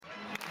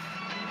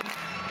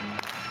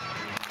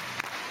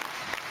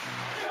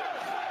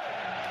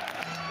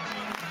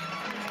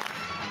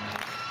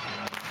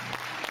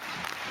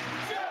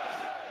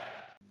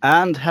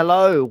And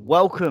hello,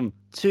 welcome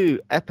to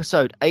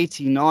episode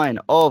 89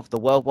 of the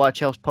Worldwide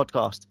Chelsea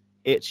podcast.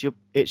 It's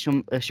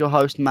your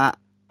host Matt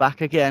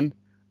back again.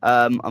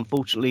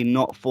 Unfortunately,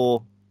 not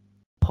for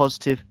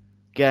positive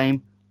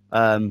game.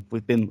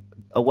 We've been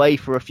away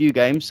for a few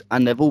games,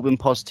 and they've all been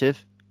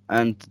positive.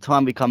 And the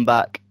time we come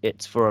back,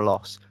 it's for a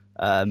loss.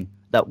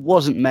 That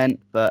wasn't meant,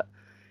 but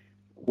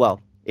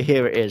well,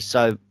 here it is.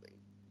 So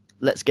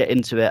let's get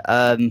into it.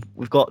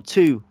 We've got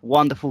two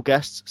wonderful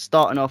guests,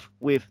 starting off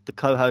with the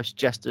co-host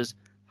Jesters.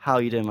 How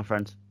are you doing, my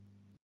friend?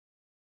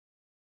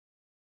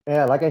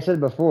 Yeah, like I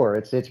said before,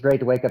 it's great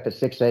to wake up at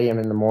 6 a.m.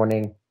 in the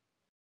morning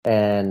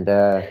and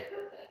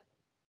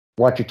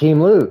watch your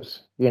team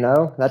lose.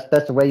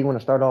 That's the way you want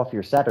to start off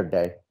your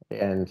Saturday.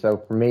 And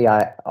so for me,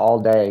 I all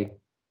day,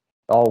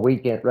 all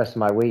weekend, rest of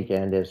my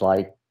weekend is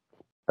like,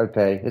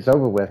 okay, it's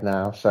over with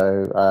now.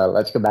 So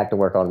let's go back to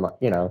work on,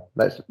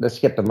 let's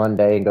skip the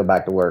Monday and go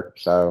back to work.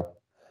 So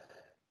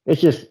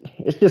it's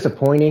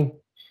disappointing.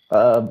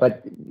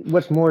 But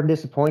what's more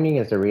disappointing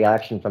is the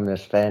reaction from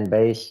this fan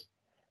base.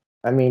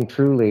 I mean,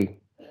 truly,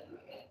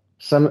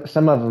 some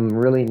of them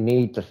really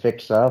need to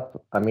fix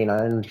up. I mean, I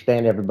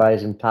understand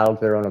everybody's entitled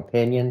to their own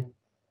opinion,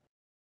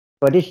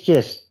 but it's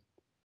just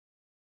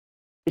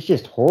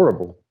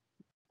horrible.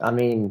 I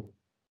mean,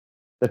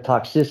 the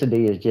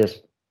toxicity is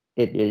just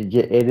it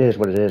is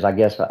what it is. I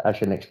guess I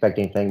shouldn't expect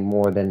anything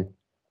more than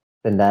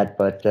that.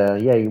 But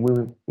yeah,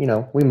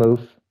 we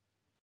move.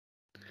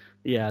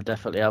 Yeah,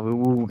 definitely. Yeah, we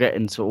will get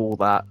into all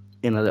that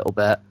in a little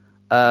bit.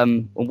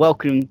 And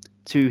welcome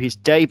to his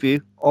debut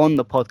on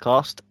the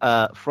podcast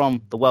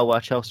from the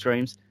Worldwide Chelsea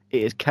streams.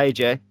 It is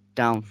KJ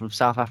down from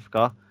South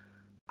Africa.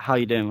 How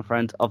you doing, my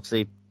friend?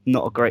 Obviously,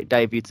 not a great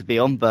debut to be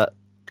on, but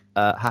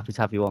happy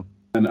to have you on.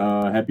 And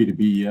happy to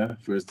be here,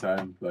 first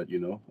time, but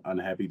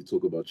unhappy to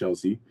talk about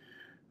Chelsea.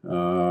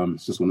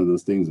 It's just one of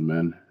those things,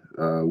 man.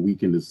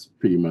 Weekend is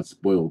pretty much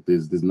spoiled.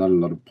 There's not a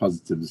lot of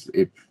positives,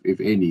 if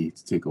any,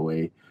 to take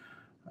away.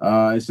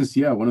 It's just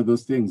one of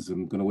those things.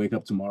 I'm gonna wake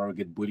up tomorrow,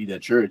 get bullied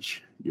at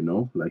church,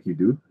 like you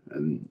do,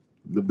 and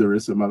live the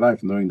rest of my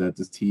life knowing that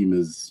this team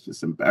is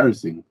just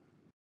embarrassing.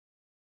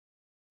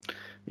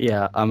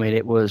 Yeah, I mean,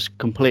 it was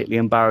completely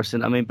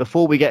embarrassing. I mean,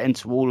 before we get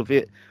into all of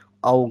it,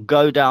 I'll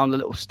go down the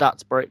little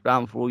stats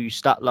breakdown for all you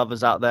stat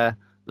lovers out there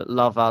that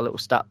love our little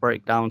stat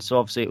breakdown. So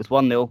obviously it was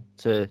 1-0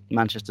 to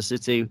Manchester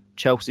City.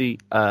 Chelsea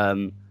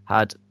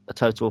had a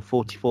total of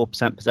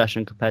 44%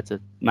 possession compared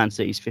to Man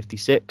City's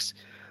 56.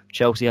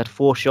 Chelsea had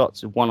 4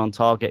 shots with 1 on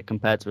target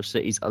compared to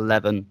City's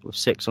 11 with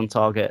 6 on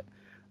target.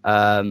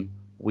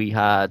 We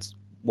had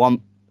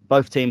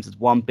both teams had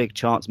one big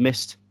chance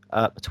missed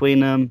between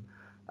them.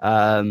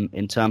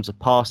 In terms of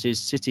passes,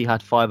 City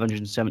had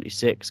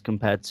 576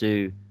 compared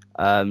to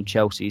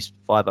Chelsea's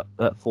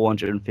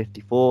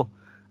 454,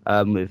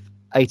 with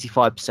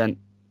 85%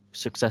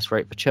 success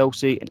rate for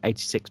Chelsea and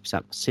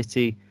 86% for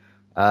City.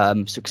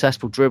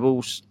 Successful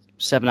dribbles,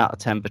 7 out of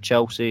 10 for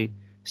Chelsea,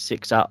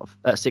 16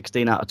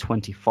 out of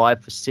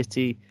 25 for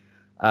City.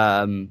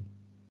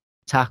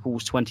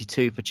 Tackles,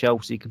 22 for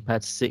Chelsea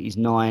compared to City's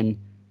 9.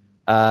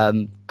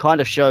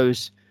 Kind of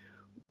shows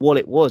what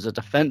it was, a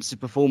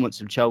defensive performance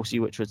from Chelsea,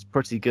 which was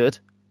pretty good,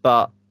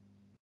 but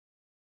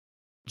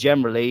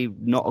generally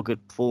not a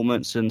good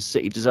performance, and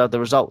City deserved the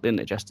result, didn't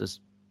it,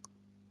 Jesters?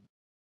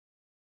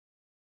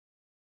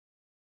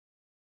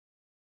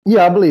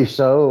 Yeah, I believe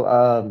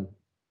so.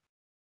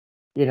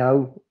 You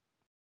know,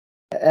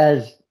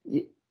 as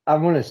I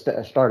want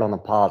to start on a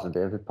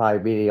positive, it'd probably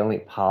be the only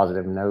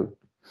positive note.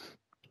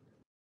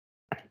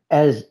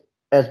 As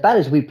as bad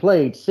as we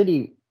played,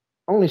 City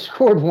only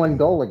scored 1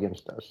 goal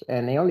against us,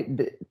 and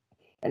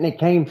it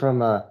came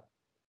from a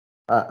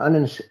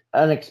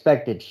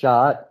unexpected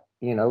shot.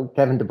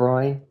 Kevin De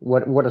Bruyne.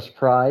 What a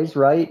surprise,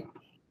 right?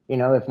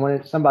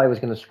 If somebody was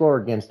going to score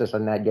against us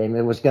in that game,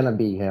 it was going to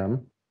be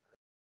him.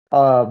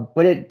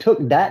 But it took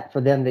that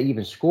for them to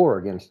even score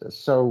against us.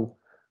 So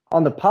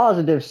on the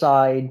positive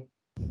side,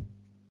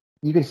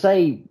 you can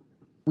say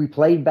we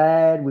played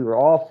bad, we were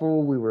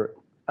awful, we were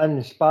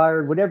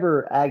uninspired,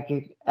 whatever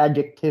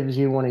adjectives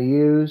you want to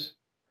use.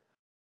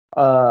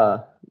 Uh,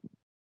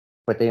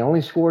 but they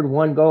only scored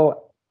 1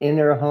 goal in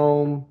their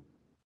home,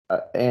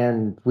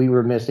 and we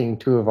were missing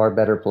 2 of our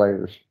better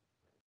players,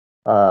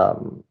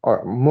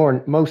 or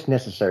most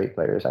necessary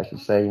players, I should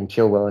say, in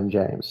Chilwell and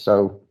James.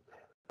 So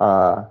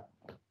uh,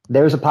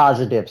 there's a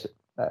positive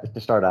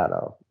to start out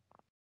of.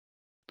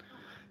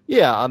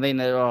 Yeah, I mean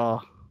there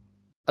are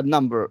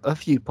a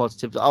few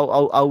positives.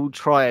 I'll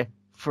try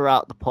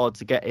throughout the pod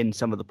to get in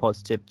some of the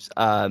positives.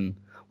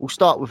 We'll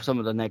start with some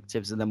of the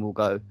negatives, and then we'll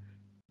go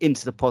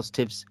into the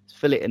positives,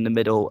 fill it in the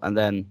middle, and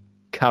then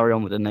carry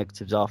on with the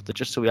negatives after,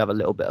 just so we have a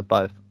little bit of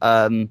both.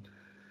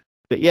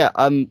 But yeah,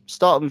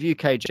 starting with you,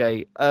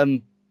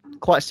 KJ.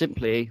 Quite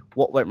simply,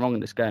 what went wrong in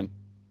this game?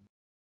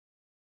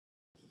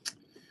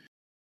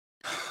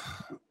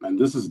 And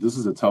this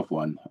is a tough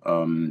one.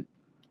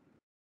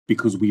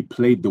 Because we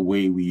played the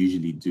way we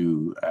usually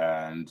do,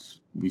 and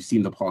we've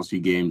seen the past few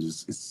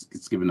games.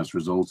 It's given us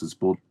results. It's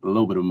brought a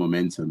little bit of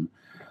momentum.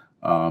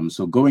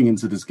 So going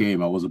into this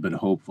game, I was a bit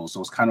hopeful. So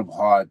it's kind of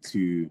hard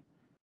to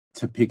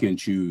pick and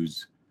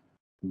choose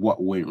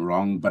what went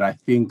wrong. But I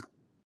think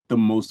the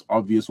most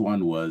obvious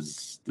one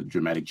was the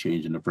dramatic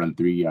change in the front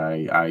three.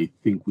 I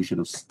think we should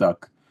have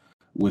stuck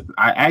with.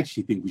 I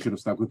actually think we should have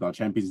stuck with our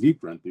Champions League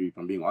front three. If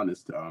I'm being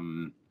honest,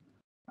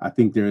 I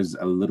think there's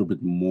a little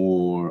bit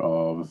more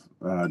of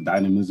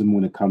dynamism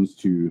when it comes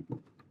to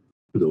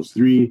those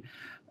three.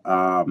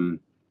 I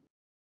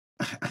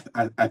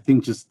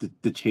think just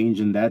the change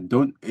in that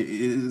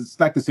it's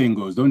like the saying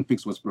goes, don't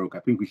fix what's broke. I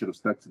think we should have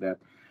stuck to that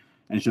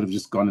and should have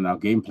just gone in our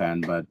game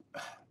plan. But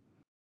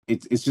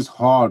it's just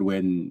hard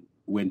when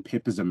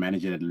Pep is a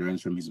manager that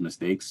learns from his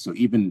mistakes. So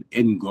even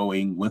in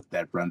going with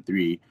that front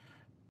three,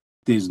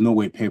 there's no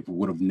way Pep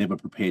would have never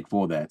prepared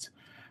for that.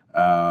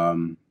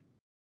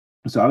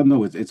 So I don't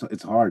know.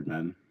 It's hard,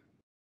 man.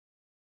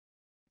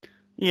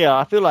 Yeah,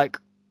 I feel like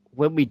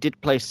when we did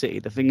play City,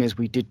 the thing is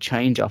we did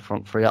change our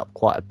front three up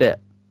quite a bit.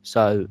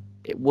 So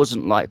it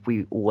wasn't like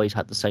we always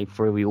had the same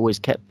three. We always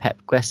kept Pep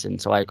guessing.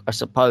 So I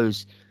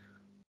suppose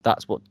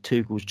that's what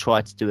Tuchel's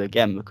tried to do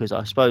again, because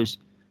I suppose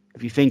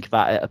if you think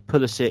about it, a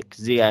Pulisic,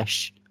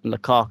 Ziyech and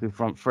Lukaku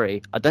front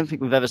three, I don't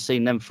think we've ever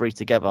seen them three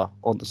together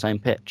on the same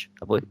pitch,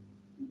 have we?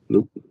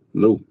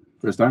 Nope.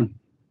 First time.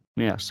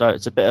 Yeah, so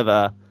it's a bit of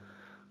a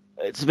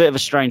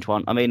strange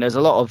one. I mean, there's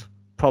a lot of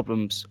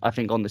problems, I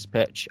think, on this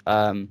pitch.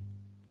 And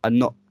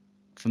not,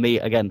 for me,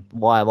 again,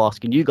 why I'm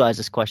asking you guys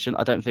this question,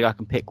 I don't think I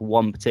can pick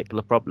one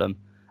particular problem.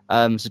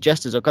 So,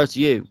 Jesters, I'll go to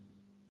you.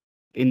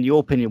 In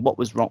your opinion, what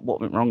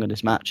went wrong in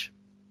this match?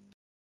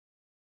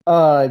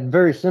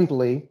 Very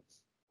simply,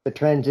 the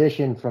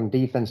transition from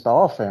defense to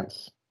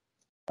offense.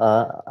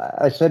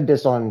 I said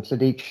this on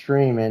Sadiq's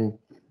stream, and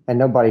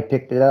nobody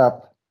picked it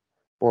up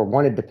or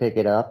wanted to pick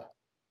it up.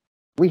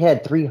 We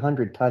had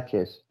 300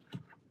 touches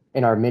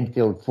in our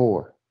midfield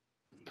four.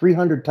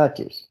 300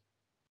 touches.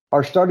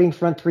 Our starting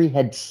front three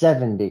had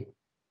 70.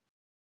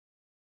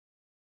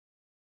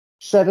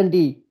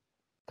 70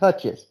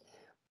 touches.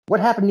 What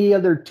happened the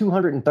other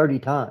 230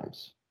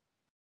 times?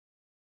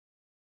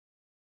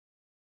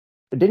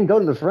 It didn't go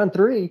to the front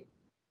three.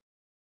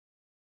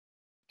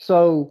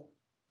 So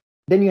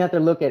then you have to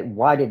look at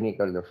why didn't it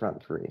go to the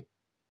front three?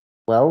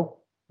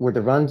 Well, were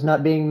the runs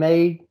not being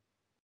made?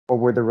 Or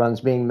were the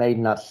runs being made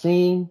not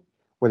seen?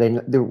 Were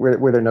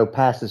there no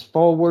passes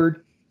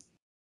forward?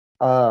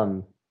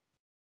 Or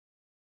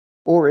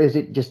is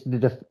it just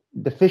the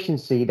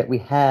deficiency that we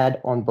had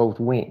on both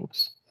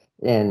wings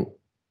in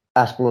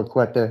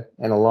Azpilicueta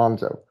and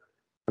Alonso?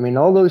 I mean,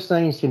 all those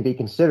things can be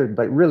considered,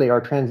 but really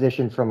our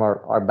transition from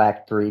our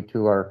back three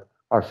to our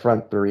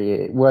front three,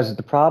 it was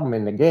the problem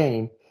in the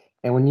game.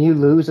 And when you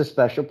lose a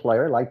special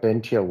player like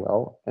Ben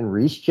Chilwell and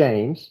Reece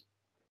James,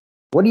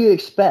 what do you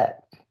expect?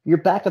 Your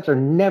backups are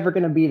never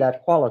going to be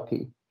that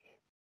quality.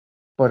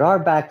 But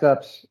our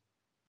backups,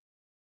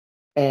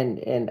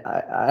 and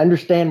I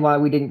understand why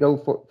we didn't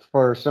go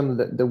for some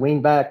of the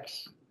wing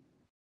backs,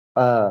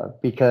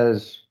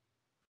 because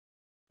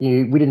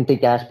we didn't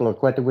think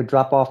Azpilicueta would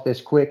drop off this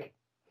quick,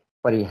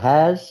 but he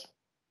has.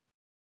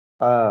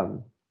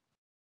 And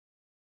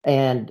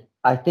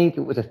I think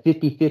it was a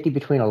 50-50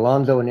 between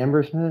Alonso and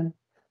Emerson.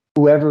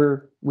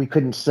 Whoever we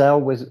couldn't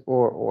sell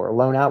or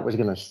loan out was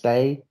going to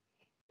stay.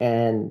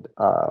 And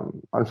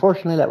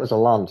unfortunately, that was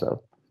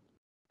Alonso.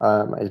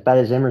 As bad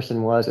as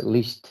Emerson was, at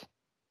least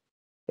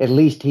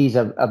he's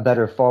a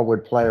better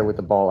forward player with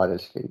the ball at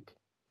his feet.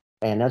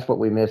 And that's what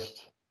we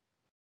missed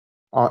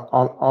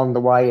on the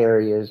wide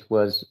areas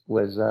was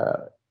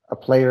a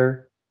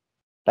player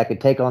that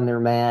could take on their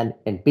man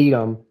and beat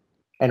them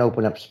and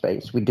open up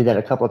space. We did that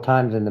a couple of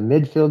times in the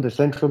midfield, the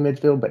central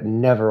midfield, but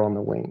never on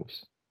the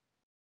wings.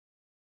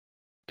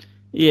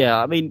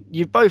 Yeah, I mean,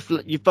 you've both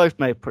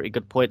made pretty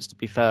good points, to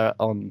be fair,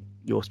 on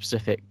your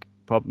specific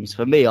problems.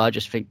 For me, I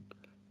just think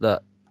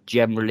that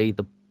generally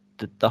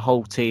the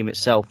whole team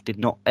itself did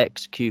not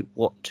execute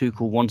what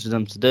Tuchel wanted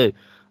them to do.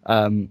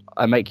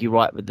 I make you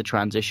right with the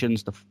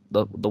transitions.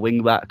 The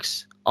wing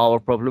backs are a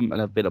problem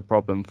and have been a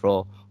problem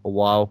for a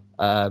while.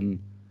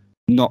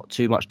 Not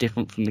too much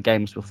different from the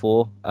games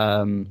before,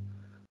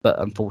 but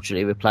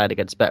unfortunately we played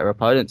against better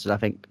opponents, and I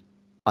think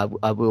I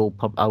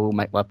will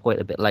make my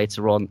point a bit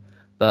later on.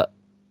 But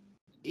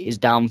it is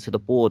down to the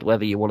board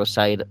whether you want to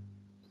say that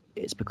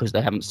it's because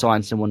they haven't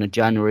signed someone in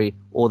January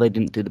or they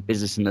didn't do the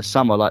business in the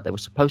summer like they were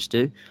supposed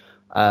to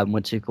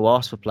when Tuchel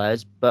asked for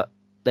players. But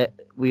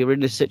we are in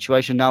this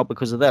situation now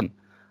because of them.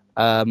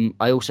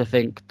 I also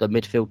think the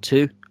midfield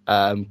too,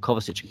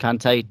 Kovacic and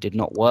Kante, did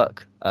not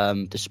work,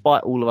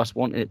 despite all of us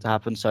wanting it to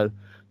happen. So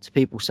to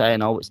people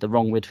saying, oh, it's the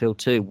wrong midfield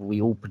too,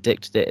 we all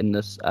predicted it in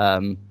this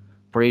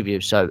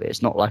preview. So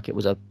it's not like it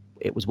was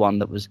one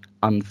that was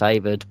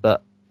unfavoured,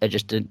 but I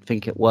just didn't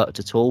think it worked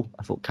at all.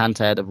 I thought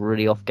Kante had a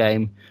really off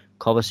game.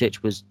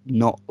 Kovacic was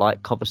not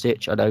like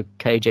Kovacic. I know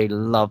KJ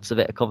loves a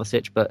bit of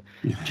Kovacic, but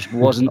just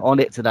wasn't on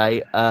it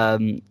today.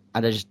 And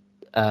as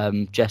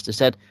Jester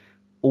said,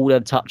 all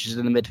them touches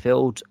in the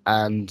midfield,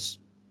 and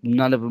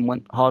none of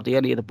them hardly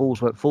any of the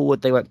balls went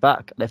forward. They went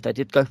back. And if they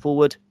did go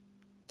forward,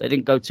 They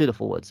didn't go to the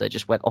forwards. They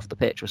just went off the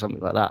pitch or something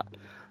like that.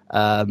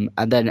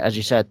 And then, as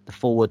you said, the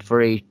forward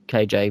three,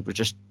 KJ, were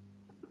just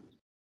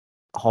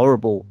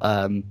horrible.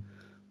 And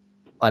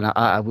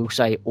I will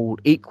say all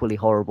equally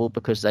horrible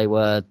because they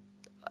were,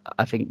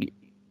 I think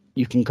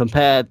you can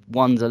compare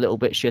one's a little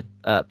bit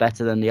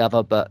better than the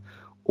other, but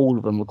all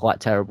of them were quite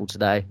terrible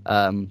today.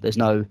 There's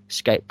no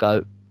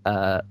scapegoat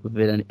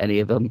within any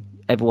of them.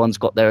 Everyone's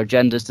got their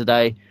agendas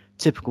today.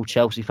 Typical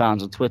Chelsea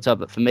fans on Twitter,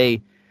 but for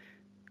me,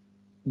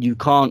 you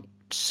can't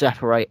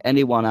separate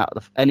anyone out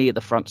of any of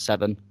the front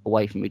seven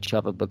away from each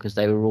other because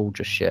they were all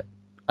just shit.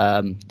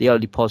 The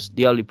only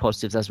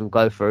positives, as we'll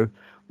go through,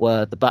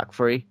 were the back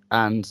three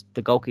and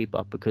the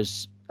goalkeeper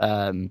because,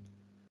 to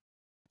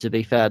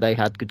be fair, they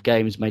had good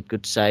games, made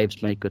good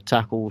saves, made good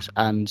tackles,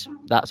 and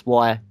that's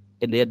why,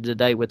 in the end of the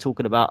day, we're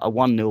talking about a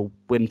 1-0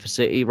 win for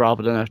City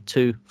rather than a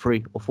 2,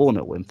 3 or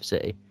 4-0 win for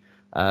City.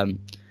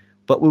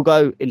 But we'll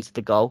go into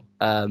the goal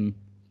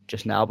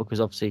just now because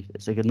obviously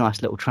it's a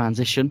nice little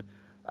transition.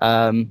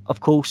 Of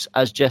course,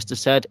 as Jester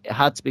said, it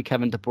had to be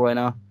Kevin De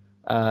Bruyne.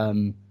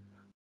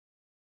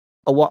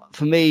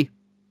 For me,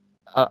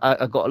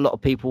 I got a lot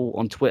of people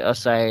on Twitter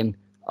saying,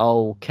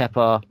 "Oh,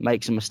 Kepa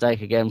makes a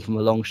mistake again from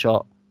a long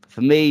shot."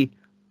 For me,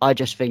 I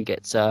just think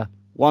it's a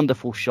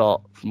wonderful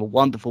shot from a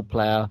wonderful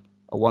player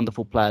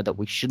that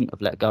we shouldn't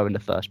have let go in the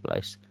first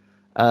place.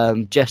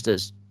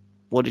 Jesters,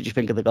 what did you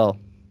think of the goal?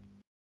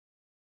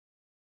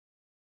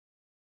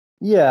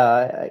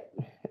 Yeah,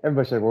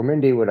 everybody said, well,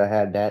 Mendy would have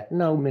had that.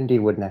 No,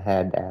 Mendy wouldn't have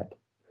had that.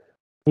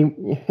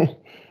 I'm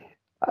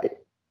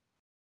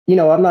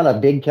not a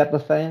big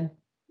Kepa fan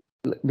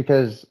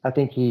because I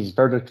think he's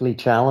vertically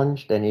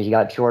challenged and he's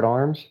got short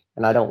arms,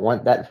 and I don't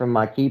want that from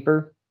my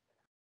keeper.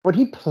 But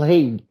he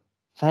played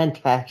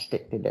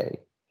fantastic today.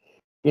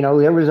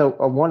 There was a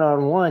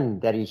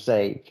one-on-one that he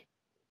saved.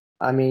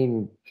 I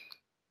mean,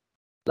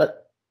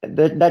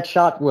 that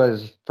shot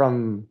was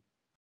from,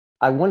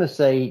 I want to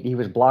say he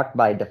was blocked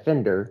by a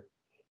defender,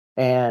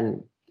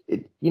 and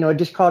it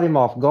just caught him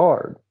off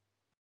guard.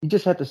 You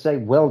just have to say,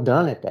 well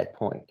done at that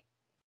point.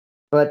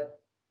 But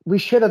we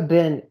should have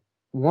been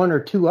 1 or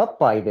 2 up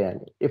by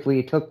then if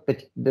we took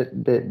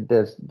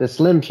the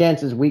slim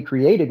chances we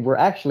created were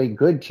actually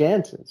good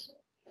chances.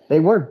 They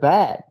weren't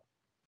bad.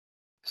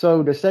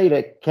 So to say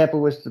that Kepa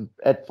was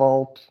at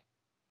fault,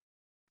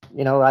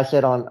 I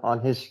said on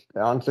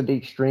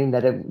Sadiq's stream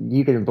that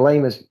you can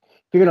blame us. If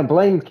you're going to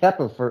blame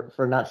Kepa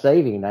for not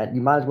saving that,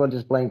 you might as well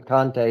just blame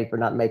Conte for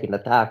not making the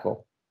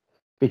tackle,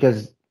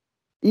 because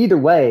either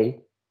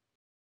way,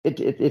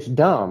 it's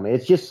dumb.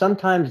 It's just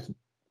sometimes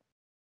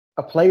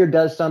a player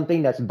does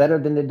something that's better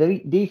than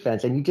the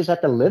defense, and you just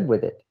have to live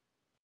with it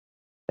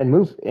and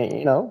move.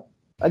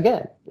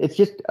 Again, it's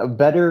just a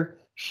better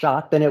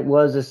shot than it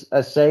was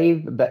a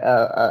save,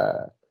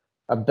 a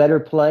better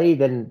play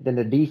than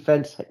the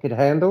defense could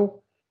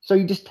handle. So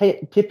you just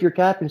tip your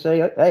cap and say,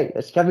 hey,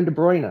 it's Kevin De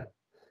Bruyne,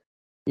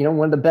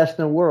 one of the best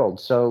in the world.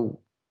 So,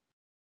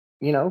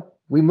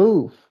 we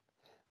move.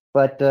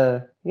 But,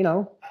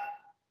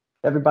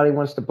 everybody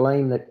wants to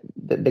blame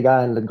the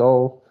guy in the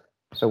goal.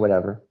 So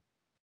whatever.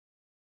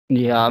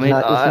 Yeah, I mean,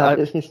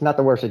 it's not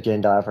the worst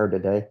agenda I've heard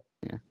today.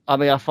 Yeah. I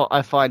mean,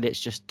 I find it's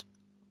just,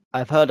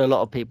 I've heard a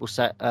lot of people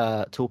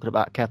talking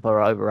about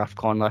Kepa over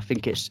AFCON. I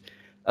think it's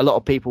a lot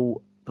of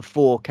people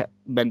before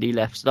Mendy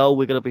left said, "Oh,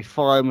 we're going to be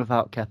fine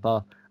without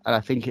Kepa," and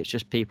I think it's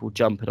just people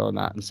jumping on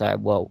that and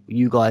saying, "Well,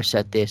 you guys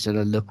said this, and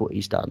then look what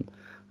he's done."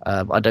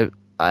 I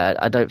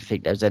don't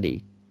think there's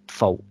any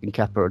fault in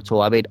Kepa at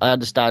all. I mean, I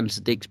understand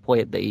Sadiq's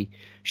point that he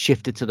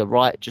shifted to the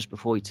right just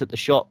before he took the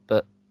shot,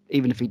 but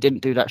even if he didn't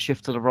do that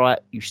shift to the right,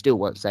 you still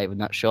weren't saving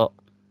that shot,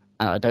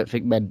 and I don't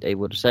think Mendy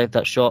would have saved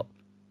that shot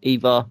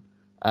either.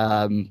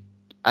 And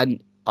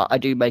I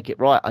do make it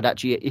right. I'd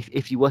actually,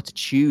 if you were to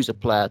choose a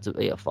player to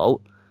be at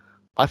fault,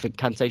 I think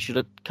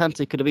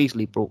Kante could have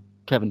easily brought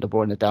Kevin De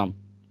Bruyne down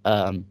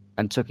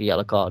and took a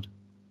yellow card.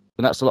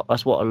 And that's what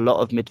a lot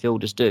of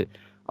midfielders do.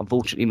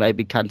 Unfortunately,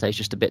 maybe Kante's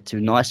just a bit too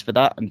nice for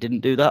that and didn't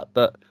do that.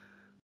 But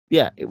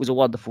yeah, it was a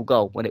wonderful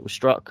goal when it was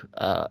struck.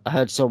 I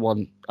can't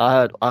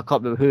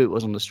remember who it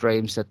was on the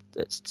stream, said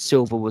that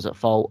Silva was at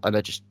fault, and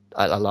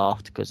I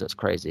laughed because that's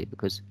crazy.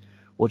 Because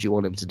what do you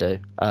want him to do?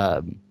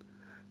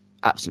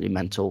 Absolutely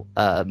mental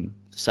to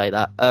say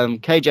that.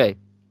 KJ,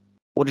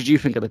 what did you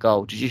think of the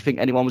goal? Did you think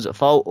anyone was at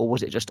fault, or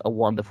was it just a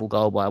wonderful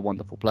goal by a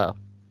wonderful player?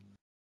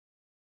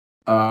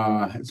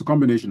 It's a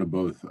combination of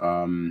both.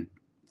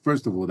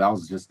 First of all, that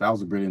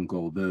was a brilliant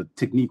goal. The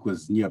technique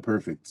was near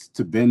perfect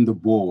to bend the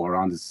ball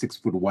around the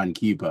 6'1"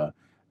 keeper.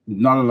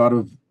 Not a lot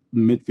of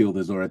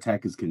midfielders or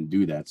attackers can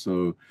do that.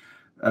 So,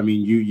 I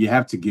mean, you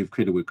have to give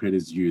credit where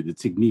credit's due. The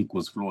technique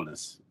was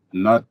flawless.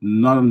 Not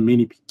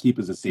many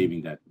keepers are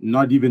saving that.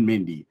 Not even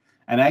Mendy.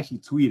 And I actually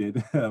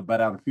tweeted,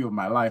 but out of fear of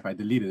my life, I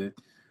deleted it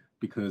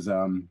because,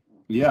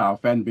 our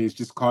fan base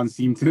just can't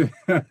seem to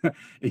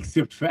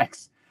accept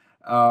facts.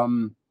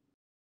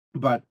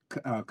 But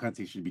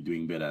Kante should be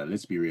doing better.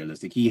 Let's be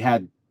realistic. He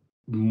had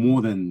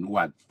more than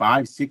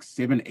 5, 6,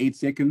 7, 8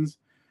 seconds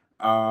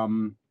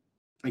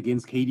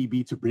against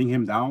KDB to bring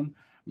him down.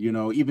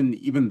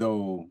 even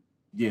though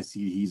yes,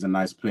 he's a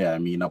nice player. I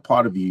mean, a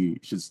part of you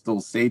should still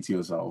say to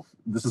yourself,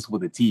 this is for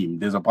the team.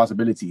 There's a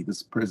possibility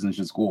this person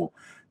should score.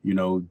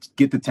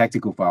 Get the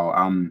tactical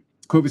foul.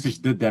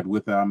 Kovacic did that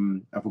with I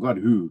forgot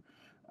who.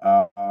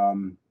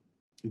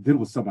 He did it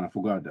with someone, I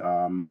forgot.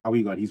 How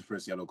he got his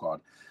first yellow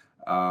card.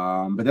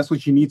 But that's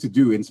what you need to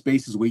do in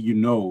spaces where you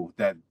know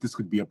that this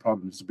could be a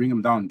problem. Just bring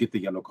him down, get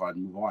the yellow card,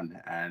 and move on.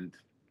 And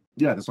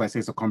yeah, that's why I say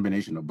it's a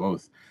combination of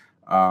both.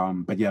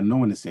 But yeah, no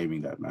one is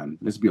saving that, man.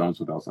 Let's be honest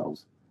with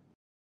ourselves.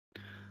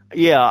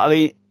 Yeah, I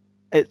mean,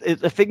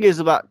 the thing is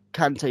about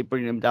Kante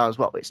bringing him down as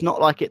well. It's not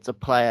like it's a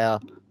player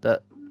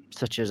that,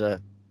 such as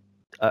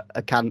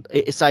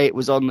say it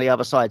was on the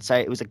other side,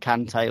 say it was a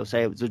Kante or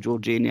say it was a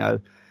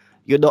Jorginho.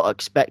 You're not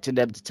expecting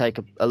them to take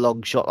a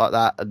long shot like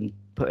that and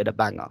put in a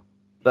banger.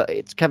 But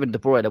it's Kevin De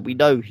Bruyne. We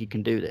know he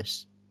can do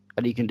this,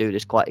 and he can do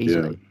this quite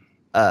easily.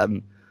 Yeah.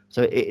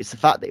 So it's the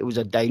fact that it was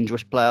a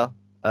dangerous player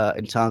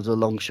in terms of a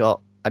long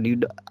shot.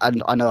 And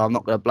I know I'm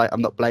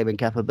not blaming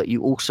Kepa, but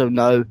you also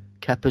know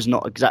Kepa's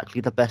not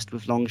exactly the best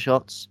with long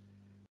shots.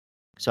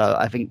 So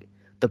I think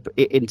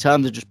in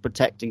terms of just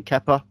protecting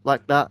Kepa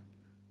like that,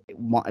 it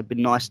might have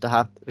been nice to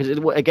have, because it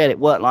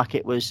weren't like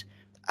it was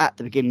at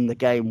the beginning of the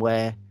game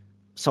where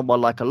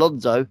someone like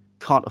Alonso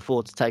can't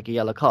afford to take a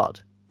yellow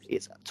card.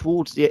 It's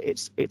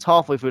it's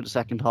halfway through the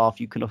second half.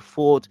 You can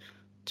afford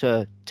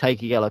to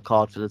take a yellow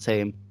card for the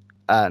team,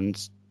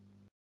 and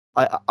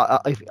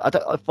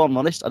if I'm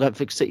honest, I don't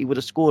think City would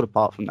have scored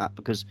apart from that,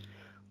 because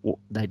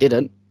they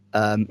didn't.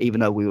 Even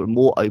though we were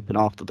more open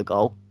after the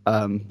goal,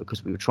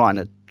 because we were trying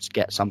to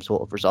get some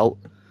sort of result.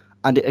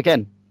 And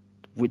again,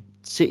 with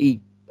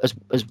City,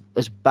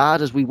 as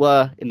bad as we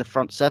were in the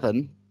front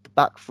seven, the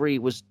back three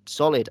was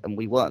solid, and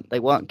they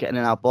weren't getting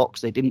in our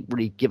box. They didn't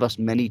really give us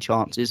many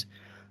chances.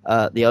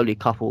 The only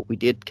couple we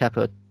did,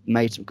 Kepa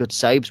made some good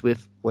saves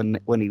with when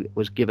he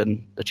was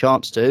given the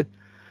chance to.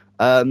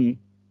 And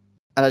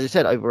as I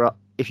said,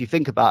 if you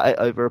think about it,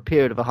 over a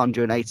period of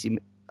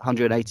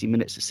 180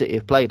 minutes that City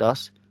have played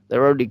us,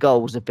 their only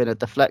goals have been a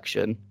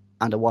deflection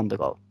and a wonder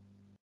goal.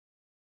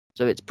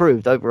 So it's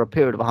proved over a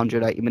period of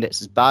 180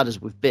 minutes, as bad as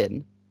we've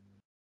been,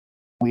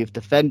 we've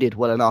defended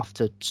well enough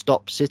to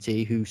stop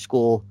City, who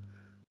score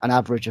an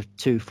average of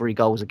 2-3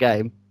 goals a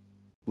game.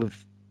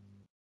 We've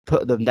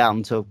put them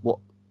down to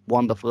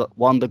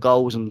wonder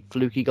goals and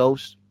fluky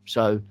goals.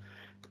 So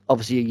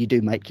obviously you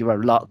do make your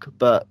own luck,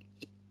 but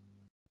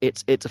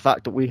it's a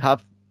fact that we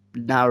have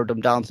narrowed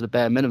them down to the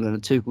bare minimum.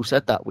 And Tuchel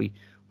said that we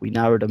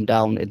narrowed them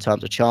down in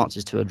terms of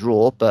chances to a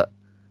draw,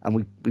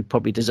 and we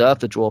probably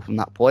deserved a draw from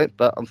that point.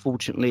 But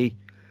unfortunately,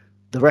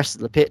 the rest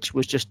of the pitch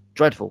was just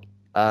dreadful.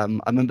 I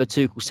remember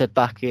Tuchel said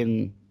back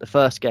in the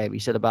first game, he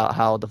said about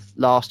how the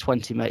last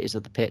 20 metres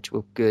of the pitch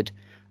were good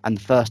and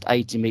the first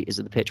 80 metres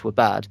of the pitch were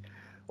bad.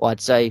 Well, I'd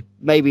say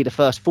maybe the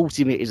first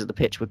 40 metres of the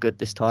pitch were good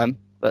this time,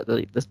 but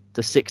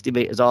the 60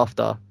 metres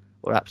after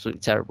were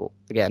absolutely terrible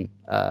again,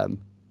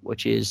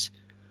 which is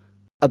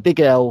a big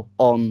L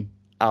on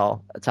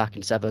our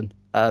attacking seven.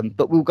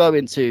 But we'll go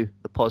into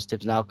the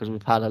positives now, because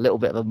we've had a little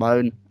bit of a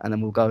moan, and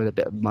then we'll go in a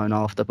bit of a moan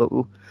after. But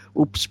we'll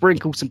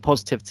sprinkle some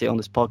positivity on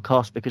this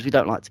podcast, because we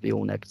don't like to be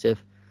all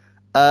negative.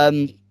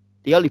 The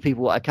only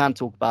people I can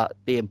talk about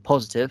being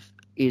positive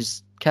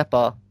is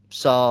Kepa,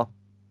 Sarr,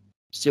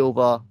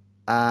 Silva,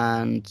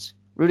 and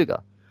Rudiger.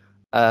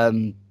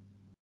 KJ,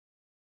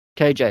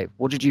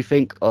 what did you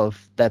think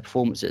of their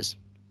performances?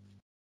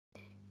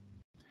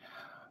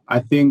 I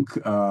think,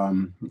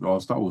 I'll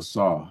start with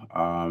Sarr.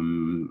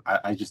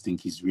 I just think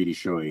he's really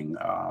showing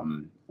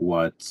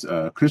what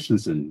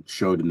Christensen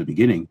showed in the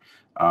beginning.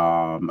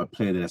 A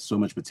player that has so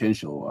much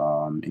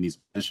potential in his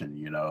position.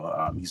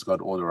 He's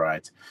got all the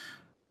right,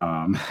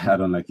 I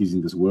don't like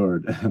using this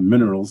word,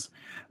 minerals,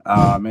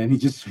 and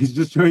he's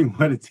just showing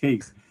what it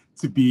takes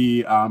to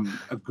be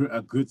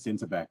a good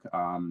centre back.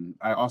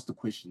 I asked the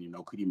question,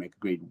 could he make a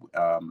great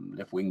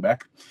left wing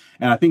back?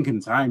 And I think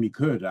in time he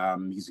could.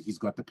 He's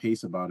got the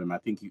pace about him. I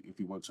think if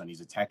he works on his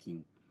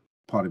attacking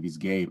part of his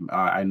game,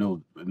 I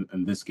know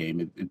in this game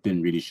it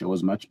didn't really show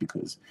as much,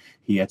 because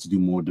he had to do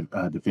more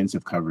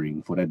defensive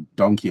covering for that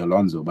donkey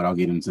Alonso. But I'll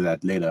get into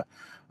that later.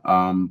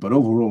 But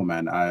overall,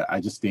 man, I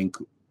just think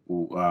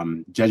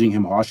judging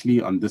him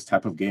harshly on this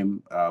type of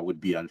game would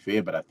be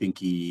unfair. But I think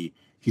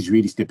he's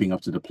really stepping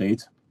up to the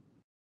plate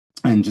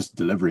and just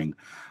delivering.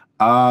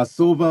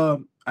 Silva,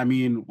 I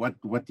mean,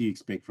 what do you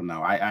expect from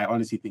now? I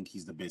honestly think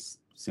he's the best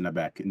center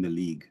back in the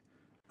league,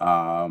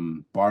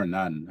 bar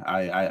none.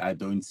 I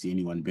don't see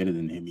anyone better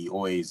than him. He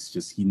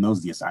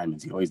knows the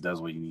assignments. He always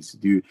does what he needs to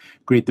do.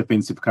 Great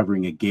defensive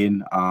covering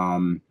again.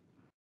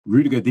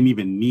 Rudiger didn't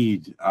even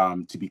need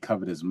to be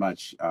covered as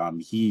much.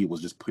 He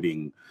was just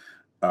putting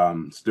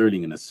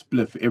Sterling in a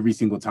spliff every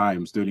single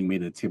time Sterling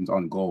made an attempt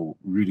on goal.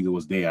 Rudiger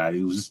was there.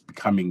 It was just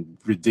becoming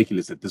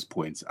ridiculous at this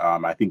point.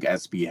 I think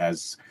Aspie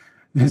has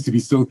to be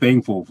so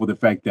thankful for the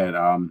fact that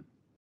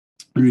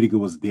Rudiger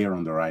was there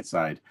on the right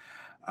side.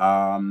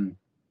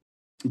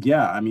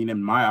 Yeah, I mean,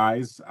 in my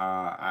eyes,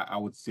 I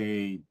would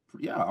say,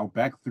 our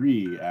back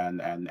three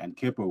and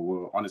Kepa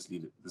were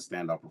honestly the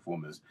standout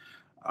performers.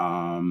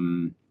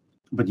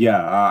 But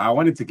yeah, I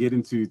wanted to get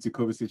into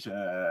Kovacic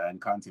and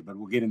Kante, but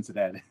we'll get into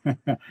that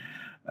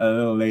a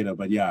little later.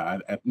 But yeah,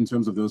 in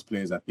terms of those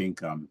players, I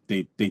think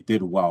they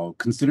did well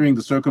considering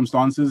the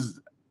circumstances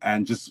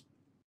and just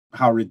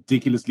how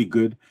ridiculously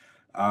good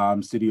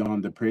City on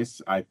the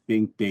press. I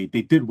think they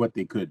did what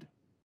they could.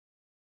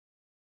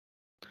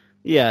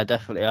 Yeah,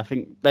 definitely. I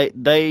think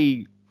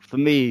they for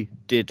me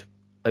did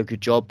a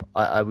good job.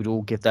 I would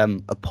all give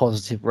them a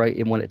positive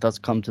rating when it does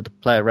come to the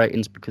player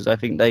ratings, because I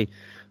think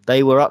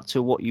they were up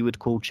to what you would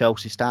call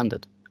Chelsea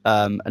standard.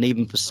 And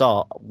even for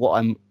Sarr, what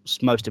I'm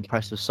most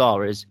impressed with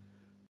Sarr is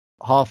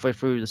halfway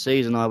through the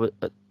season,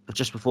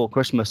 just before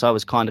Christmas, I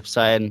was kind of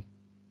saying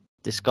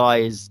this guy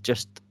is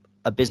just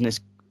a business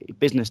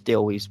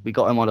deal. We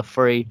got him on a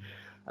free.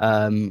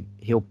 We'll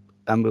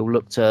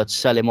look to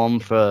sell him on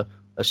for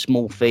a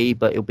small fee,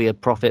 but it'll be a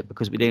profit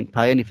because we didn't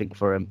pay anything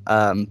for him.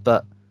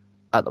 But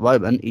at the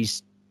moment,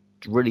 he's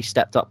really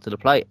stepped up to the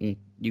plate, and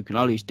you can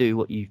only do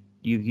what you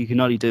can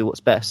only do what's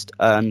best,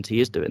 and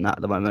he is doing that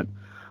at the moment.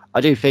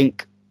 I do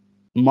think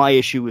my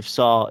issue with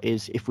Sarr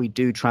is if we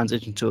do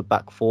transition to a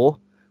back four,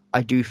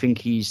 I do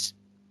think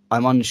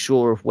I'm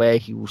unsure of where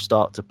he will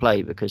start to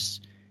play, because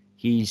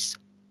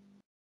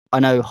I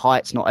know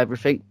height's not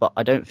everything, but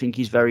I don't think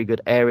he's very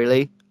good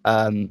aerially,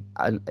 and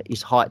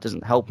his height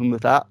doesn't help him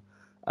with that.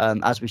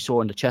 As we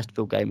saw in the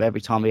Chesterfield game, every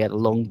time he had a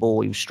long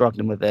ball, he was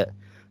struggling with it.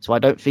 So I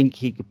don't think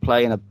he could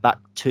play in a back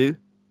two,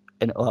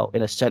 in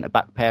a centre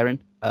back pairing,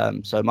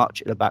 so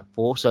much in a back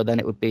four. So then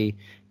it would be,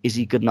 is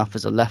he good enough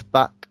as a left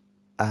back?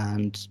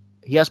 And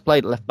he has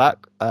played left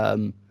back.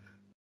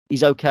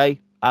 He's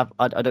okay. I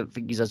don't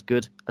think he's as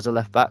good as a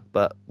left back,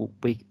 but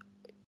we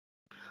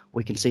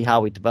can see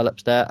how he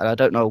develops there. And I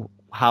don't know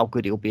how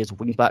good he'll be as a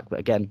wing back, but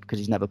again, because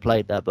he's never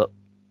played there. But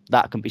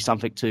that can be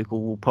something Tuchel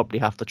will probably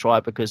have to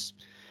try, because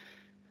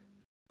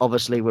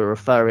obviously we're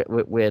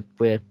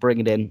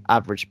bringing in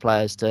average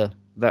players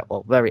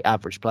very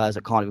average players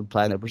that can't even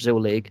play in the Brazil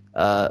league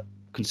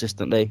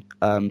consistently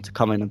to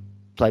come in and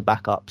play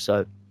backup.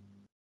 So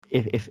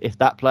if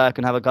that player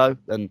can have a go,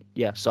 then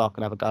yeah, Sarr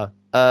can have a go.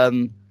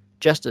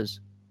 Jesters,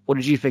 what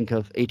did you think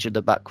of each of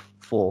the back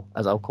four,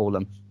 as I'll call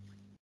them?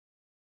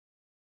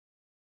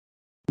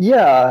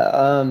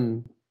 Yeah,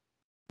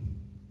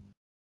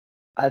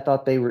 I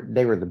thought they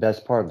were the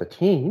best part of the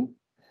team.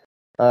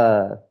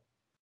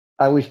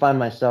 I always find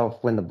myself,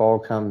 when the ball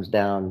comes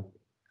down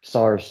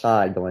Sarr's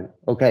side, going,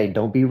 okay,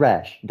 don't be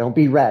rash,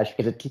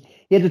 because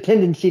he has a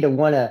tendency to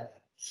want to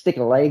stick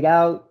a leg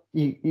out.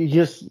 You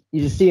just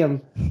see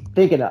him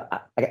thinking,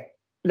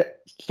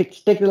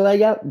 stick the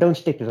leg out, don't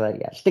stick the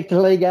leg out, stick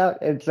the leg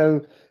out. And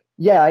so,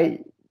 yeah,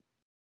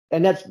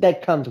 and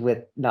that comes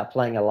with not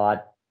playing a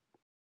lot,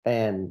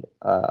 and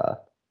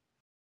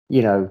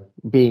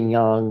being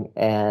young,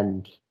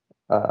 and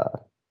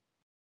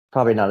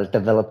probably not as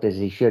developed as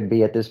he should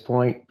be at this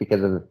point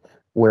because of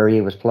where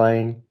he was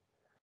playing.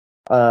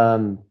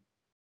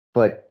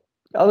 But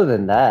other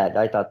than that,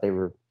 I thought they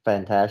were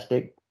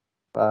fantastic.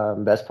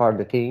 Best part of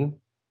the team.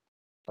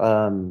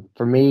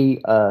 For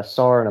me,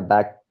 Sarr in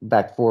a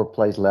back four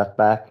plays left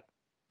back,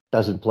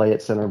 doesn't play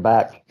at center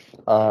back,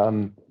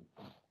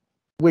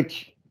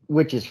 which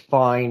is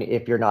fine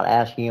if you're not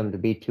asking him to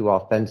be too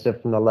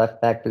offensive from the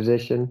left back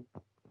position,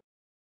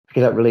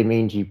 because that really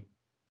means you,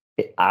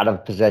 out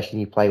of possession,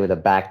 you play with a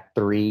back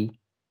three,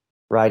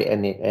 right?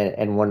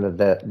 And one of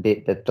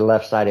the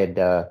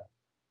left-sided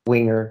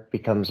winger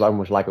becomes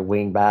almost like a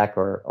wing back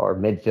or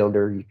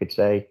midfielder, you could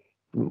say,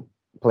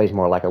 plays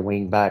more like a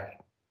wing back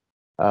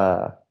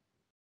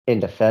in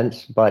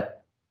defense.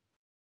 But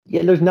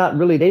yeah, there's not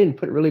really, they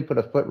didn't really put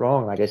a foot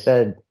wrong. Like I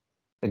said,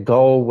 the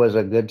goal was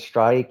a good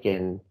strike,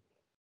 and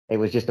it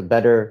was just a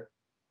better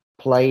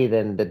play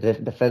than the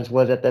defense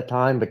was at that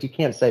time. But you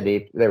can't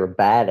say they were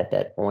bad at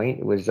that point.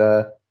 It was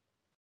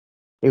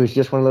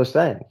just one of those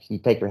things. You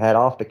take your hat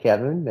off to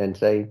Kevin and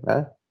say,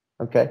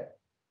 okay,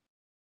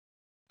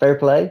 fair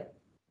play.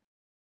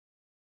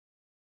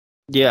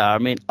 Yeah, I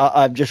mean,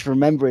 I'm just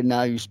remembering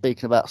now you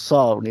speaking about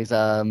Sarr and his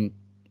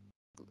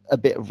a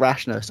bit of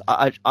rashness.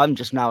 I'm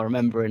just now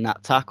remembering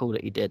that tackle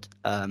that he did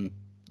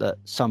that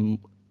some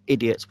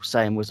idiots were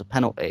saying was a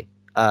penalty.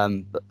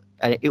 And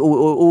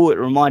all it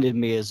reminded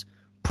me is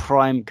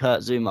prime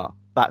Kurt Zouma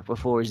back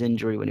before his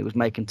injury, when he was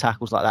making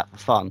tackles like that for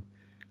fun.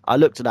 I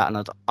looked at that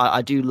and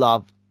I do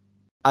love,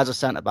 as a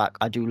centre-back,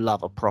 I do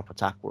love a proper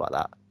tackle like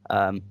that.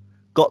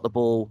 Got the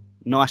ball,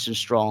 nice and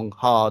strong,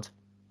 hard,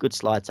 good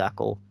slide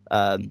tackle,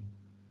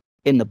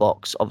 in the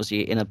box,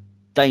 obviously in a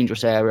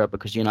dangerous area,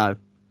 because,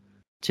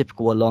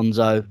 typical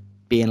Alonso,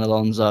 being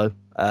Alonso.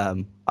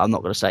 I'm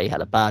not going to say he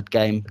had a bad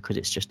game, because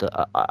it's just,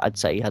 I'd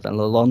say he had an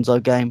Alonso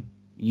game,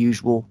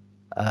 his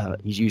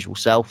usual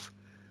self.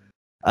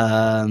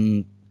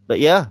 But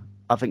yeah,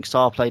 I think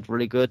Sarr played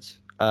really good.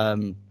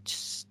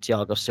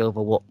 Thiago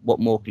Silva, what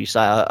more can you say?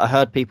 I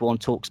heard people on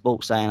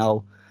TalkSport saying,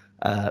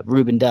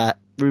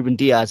 Ruben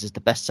Diaz is the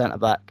best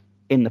centre-back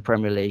in the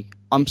Premier League.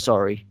 I'm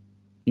sorry.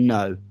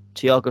 No.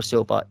 Thiago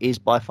Silva is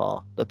by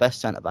far the best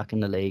centre-back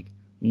in the league.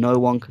 No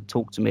one can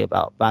talk to me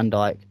about Van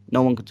Dijk.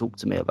 No one can talk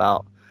to me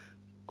about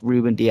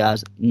Ruben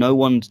Diaz. No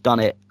one's done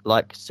it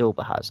like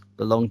Silva has.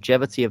 The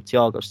longevity of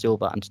Thiago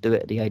Silva, and to do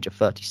it at the age of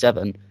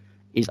 37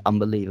 is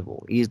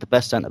unbelievable. He is the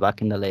best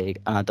centre-back in the league,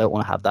 and I don't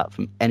want to have that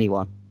from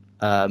anyone.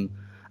 And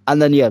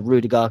then,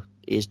 Rudiger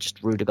is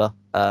just Rudiger.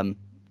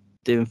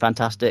 Doing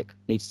fantastic.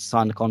 Needs to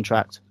sign the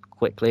contract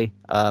quickly,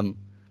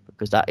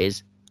 because that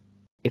is,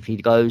 if he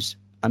goes,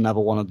 another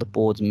one of the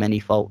board's many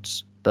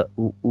faults. But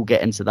we'll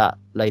get into that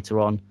later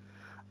on.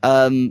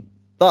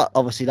 But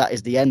obviously that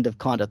is the end of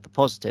kind of the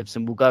positives,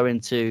 and we'll go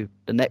into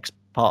the next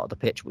part of the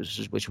pitch,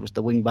 which was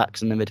the wing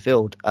backs and the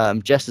midfield.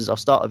 Jess, I'll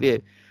start with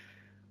you.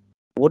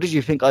 What did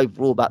you think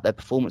overall about their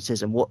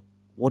performances, and what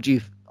do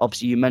you,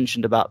 obviously you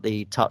mentioned about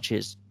the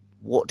touches,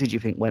 what did you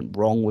think went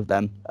wrong with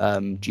them?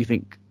 Do you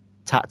think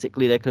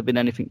tactically there could have been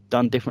anything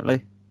done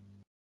differently?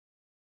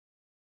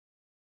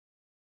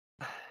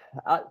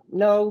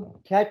 No,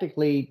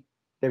 tactically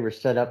they were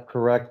set up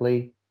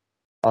correctly.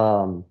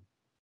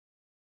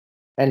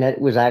 And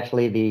it was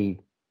actually the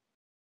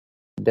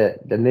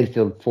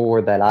midfield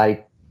four that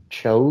I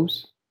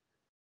chose.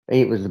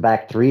 It was the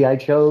back three I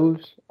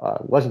chose.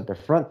 It wasn't the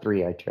front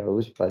three I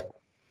chose, but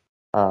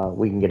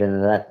we can get into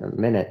that in a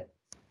minute.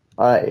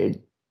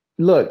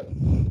 Look,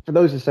 for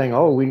those who are saying,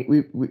 "Oh,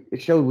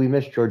 it showed we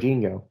missed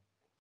Jorginho."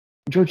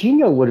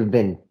 Jorginho would have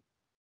been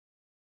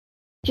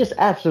just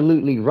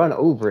absolutely run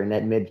over in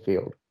that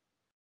midfield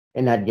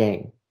in that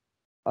game.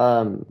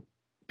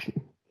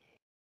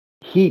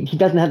 He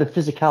doesn't have the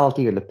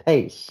physicality or the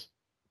pace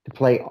to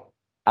play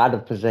out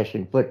of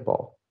possession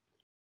football.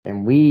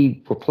 And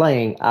we were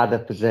playing out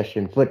of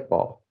possession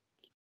football.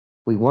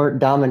 We weren't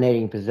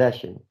dominating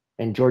possession.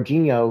 And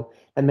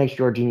that makes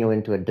Jorginho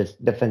into a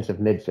defensive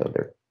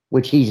midfielder,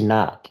 which he's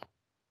not.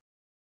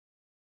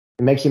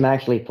 It makes him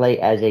actually play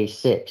as a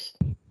 6,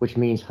 which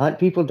means hunt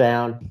people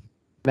down,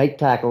 make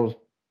tackles,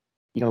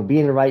 be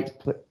in the right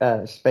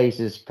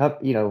spaces,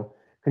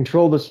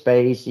 control the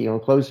space,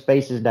 close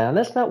spaces down.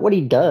 That's not what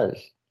he does.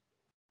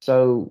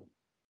 So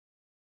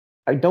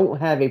I don't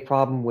have a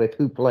problem with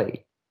who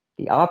played.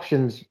 That's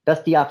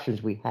the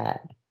options we had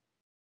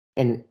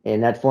in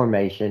that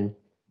formation,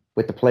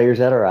 with the players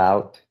that are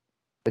out,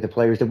 with the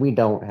players that we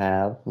don't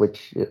have,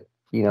 which,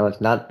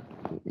 it's not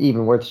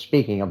even worth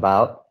speaking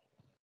about.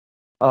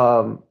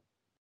 But,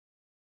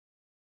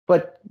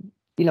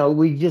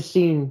 we've just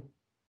seen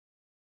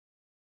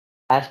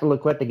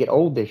Azpilicueta get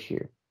old this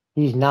year.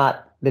 He's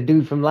not the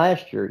dude from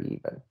last year,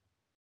 even.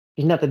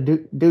 He's not the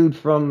dude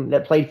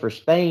that played for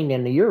Spain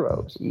in the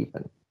Euros,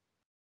 even.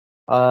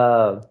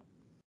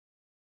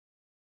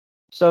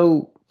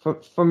 So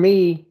for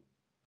me,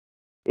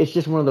 it's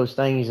just one of those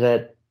things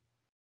that,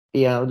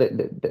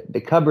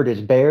 the cupboard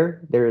is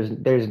bare. There's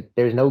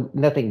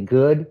nothing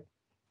good.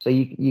 So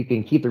you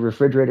can keep the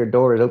refrigerator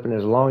doors open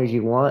as long as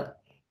you want.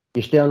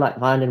 You're still not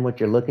finding what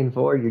you're looking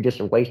for. You're just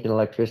wasting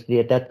electricity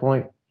at that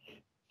point.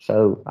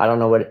 So I don't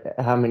know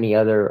how many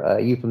other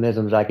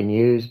euphemisms I can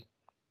use.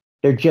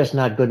 They're just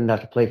not good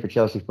enough to play for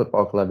Chelsea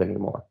Football Club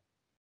anymore.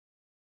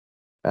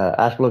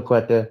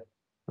 Azpilicueta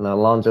and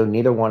Alonso,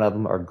 neither one of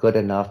them are good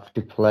enough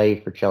to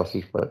play for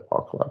Chelsea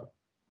Football Club.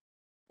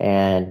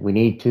 And we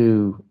need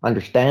to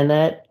understand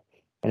that,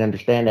 and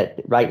understand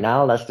that right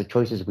now that's the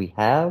choices we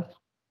have.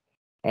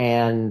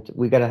 And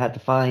we're going to have to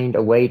find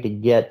a way to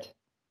get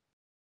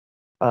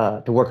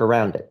to work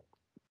around it.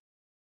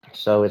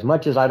 So as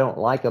much as I don't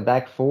like a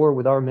back four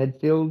with our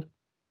midfield,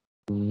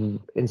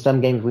 in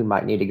some games we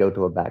might need to go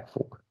to a back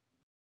four,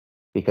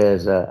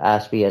 because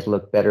Aspie has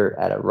looked better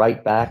at a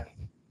right back,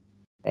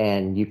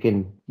 and you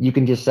can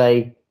just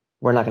say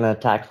we're not going to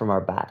attack from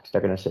our backs.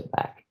 They're going to sit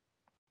back,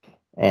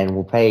 and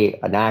we'll pay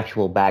an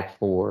actual back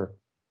four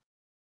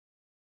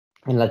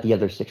and let the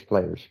other 6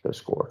 players go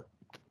score.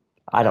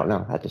 I don't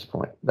know at this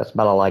point. That's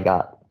about all I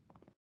got.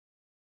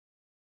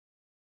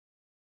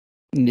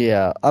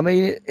 Yeah, I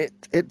mean,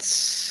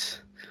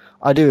 it's.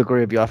 I do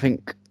agree with you. I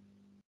think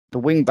the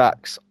wing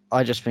backs.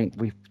 I just think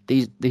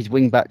these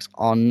wing backs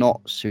are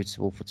not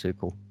suitable for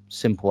Tuchel.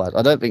 Simple as.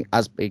 I don't think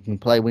Aspie can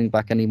play wing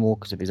back anymore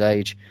because of his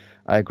age.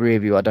 I agree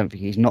with you. I don't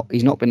think he's not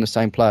been the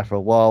same player for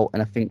a while,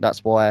 and I think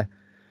that's why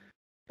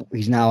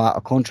he's now out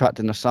of contract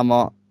in the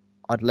summer.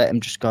 I'd let him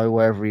just go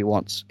wherever he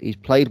wants. He's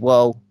played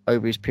well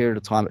over his period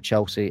of time at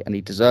Chelsea, and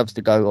he deserves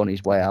to go on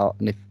his way out.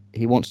 And if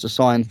he wants to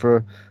sign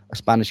for a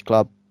Spanish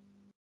club,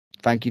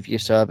 thank you for your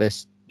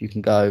service. You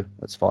can go.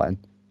 That's fine.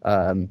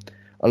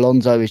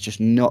 Alonso is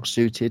just not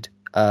suited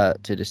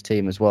to this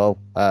team as well.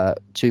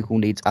 Tuchel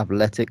needs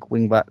athletic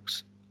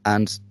wing-backs,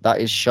 and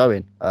that is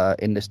showing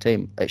in this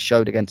team. It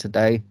showed again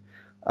today.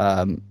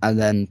 And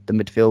then the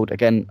midfield,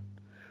 again,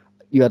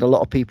 you had a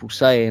lot of people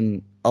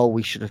saying, oh,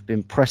 we should have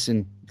been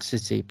pressing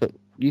City, but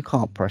you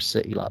can't press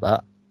City like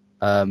that.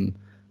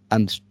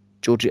 And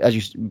George,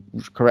 as you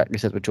correctly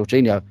said with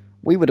Jorginho,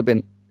 we were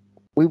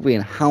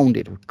being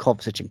hounded with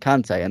Kovacic and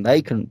Kante, and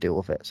they couldn't deal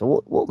with it.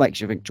 So what makes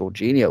you think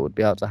Jorginho would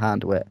be able to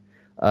handle it?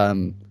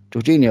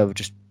 Jorginho would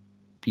just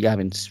be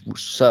having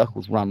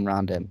circles run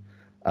around him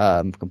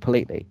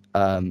completely.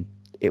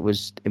 It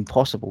was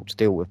impossible to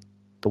deal with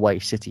the way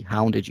City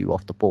hounded you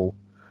off the ball.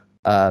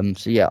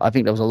 So yeah, I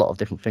think there was a lot of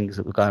different things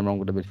that were going wrong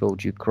with the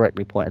midfield. You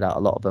correctly pointed out a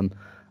lot of them.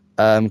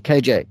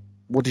 KJ,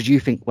 what did you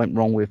think went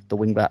wrong with the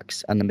wing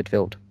backs and the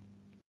midfield?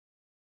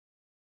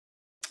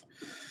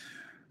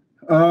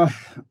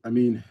 I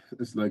mean,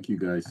 it's like you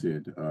guys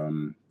said.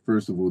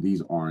 First of all,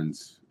 these aren't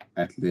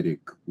athletic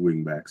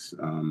wingbacks.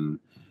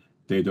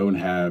 They don't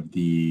have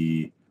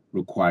the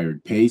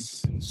required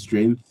pace,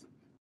 strength,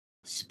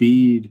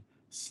 speed,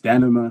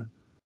 stamina,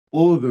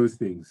 all of those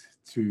things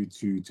to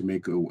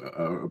make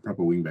a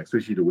proper wingback,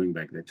 especially the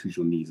wingback that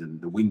Tuchel needs and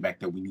the wingback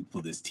that we need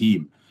for this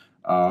team.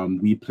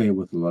 We play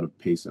with a lot of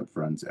pace up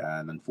front,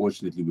 and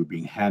unfortunately, we're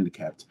being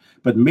handicapped,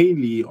 but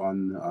mainly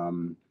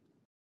on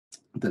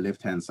the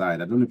left-hand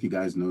side. I don't know if you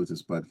guys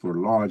noticed, but for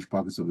large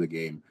pockets of the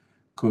game,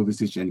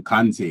 Kovacic and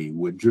Kante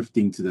were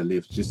drifting to the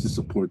left just to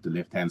support the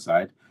left-hand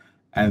side.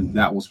 And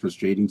that was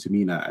frustrating to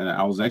me. And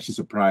I was actually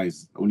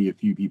surprised only a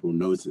few people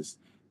noticed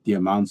the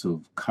amount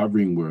of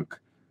covering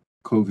work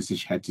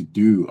Kovacic had to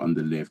do on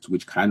the left,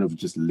 which kind of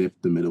just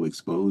left the middle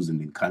exposed. And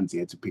then Kante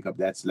had to pick up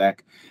that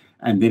slack.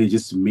 And then it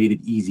just made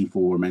it easy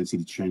for Man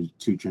City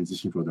to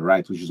transition for the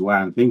right, which is why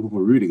I'm thankful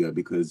for Rudiger,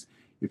 because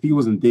if he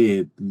wasn't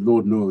there,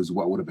 Lord knows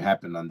what would have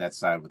happened on that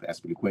side with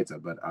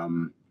Azpilicueta. But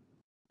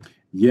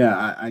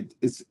yeah,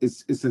 it's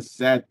a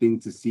sad thing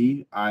to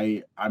see.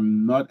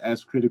 I'm not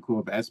as critical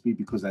of Aspi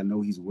because I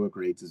know his work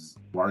rate is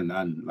bar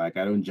none. Like,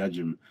 I don't judge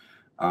him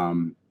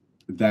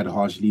that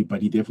harshly,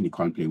 but he definitely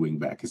can't play wing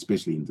back,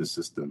 especially in this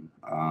system.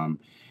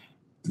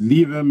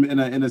 Leave him in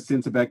a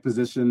centre back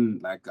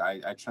position. Like,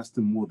 I trust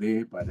him more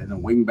there, but in a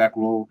wing back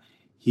role,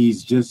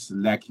 he's just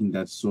lacking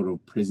that sort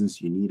of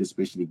presence you need,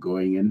 especially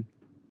going in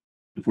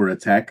for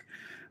attack.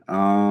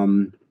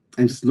 And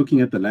just looking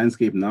at the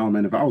landscape now,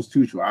 man, if I was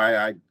Tuchel,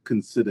 I'd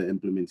consider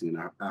implementing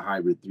a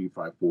hybrid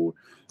 3-5-4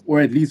 or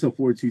at least a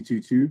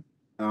 4-2-2-2.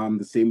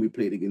 The same we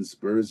played against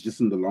Spurs,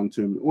 just in the long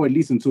term, or at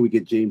least until we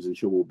get James and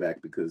Chilwell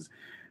back, because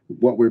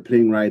what we're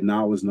playing right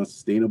now is not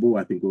sustainable.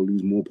 I think we'll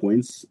lose more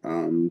points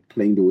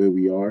playing the way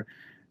we are.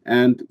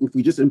 And if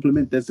we just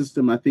implement that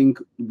system, I think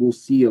we'll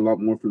see a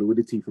lot more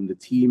fluidity from the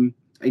team.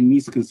 It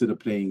needs to consider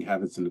playing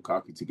Havertz and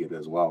Lukaku together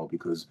as well,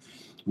 because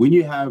when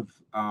you have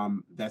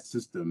that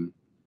system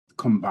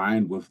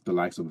combined with the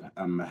likes of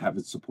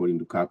Havertz supporting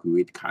Lukaku,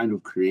 it kind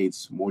of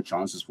creates more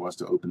chances for us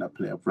to open up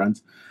play up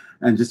front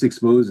and just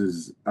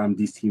exposes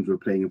these teams we're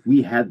playing. If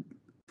we had,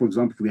 for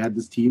example, if we had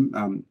this team,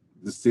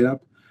 the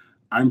setup,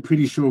 I'm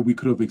pretty sure we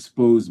could have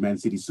exposed Man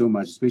City so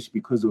much, especially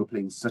because they were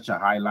playing such a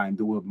high line.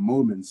 There were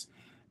moments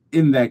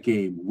in that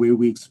game where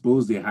we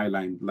exposed their high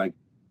line, like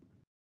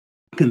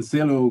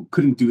Cancelo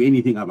couldn't do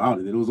anything about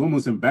it. It was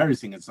almost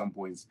embarrassing at some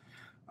points.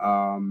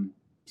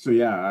 So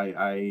yeah,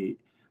 I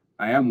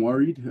am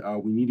worried.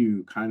 We need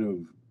to kind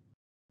of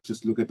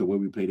just look at the way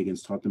we played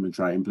against Tottenham and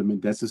try to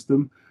implement that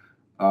system.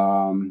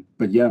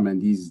 But yeah, man,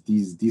 these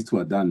two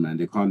are done, man.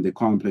 They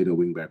can't play the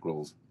wing back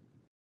roles.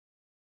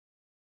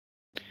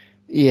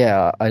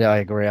 Yeah, I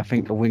agree. I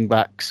think the wing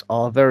backs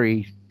are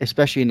very,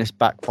 especially in this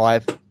back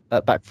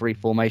three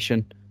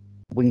formation,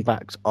 wing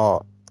backs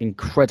are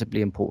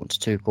incredibly important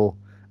to Tuchel.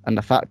 And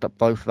the fact that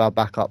both of our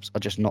backups are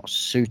just not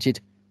suited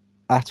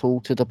at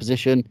all to the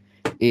position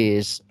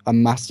is a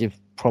massive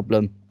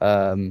problem.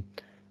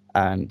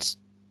 And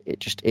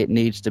it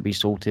needs to be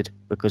sorted,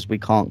 because we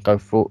can't go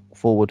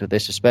forward with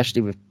this,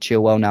 especially with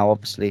Chilwell now.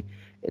 Obviously,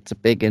 it's a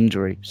big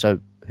injury,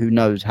 so who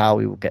knows how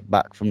he will get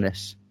back from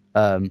this.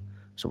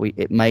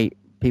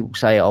 People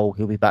say, oh,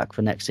 he'll be back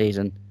for next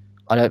season.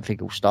 I don't think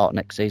he'll start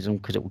next season,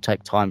 because it will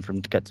take time for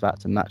him to get back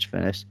to match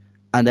fitness,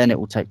 and then it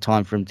will take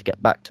time for him to get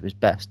back to his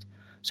best.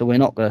 So we're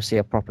not going to see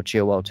a proper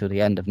Chilwell till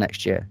the end of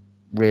next year,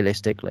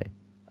 realistically.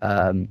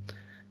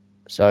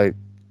 So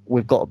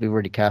we've got to be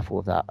really careful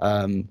with that.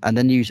 And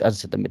then as I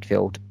said, the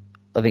midfield.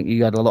 I think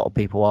you had a lot of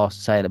people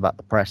saying about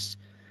the press.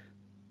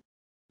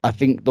 I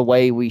think the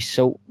way we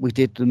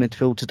did the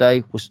midfield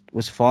today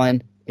was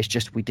fine. It's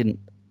just we didn't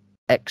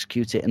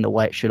execute it in the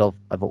way it should have.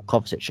 I thought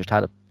Kovacic just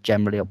had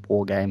generally a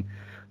poor game.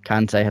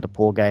 Kante had a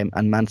poor game,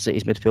 and Man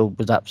City's midfield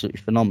was absolutely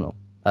phenomenal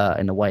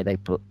in the way they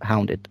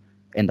hounded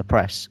in the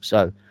press.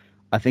 So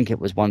I think it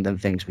was one of them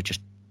things we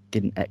just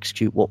didn't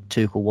execute what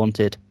Tuchel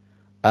wanted.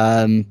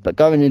 But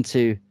going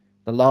into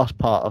the last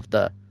part of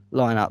the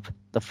lineup,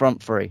 the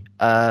front three,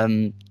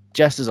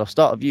 Jess, I'll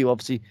start with you.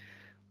 Obviously,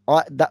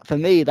 for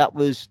me that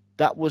was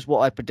what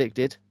I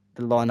predicted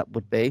the lineup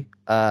would be.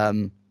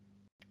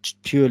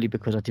 Purely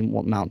because I didn't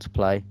want Mount to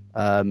play,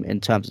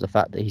 in terms of the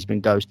fact that he's been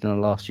ghosted in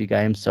the last few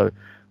games. So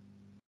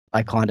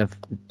I kind of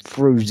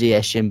threw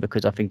Ziyech in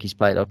because I think he's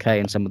played okay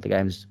in some of the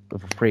games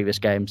of the previous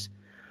games.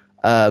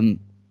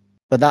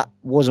 But that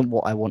wasn't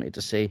what I wanted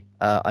to see.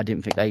 I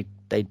didn't think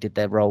they did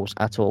their roles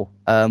at all.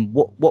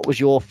 What was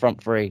your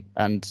front three,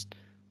 and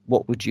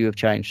what would you have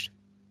changed?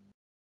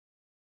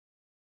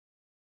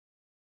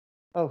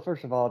 Oh,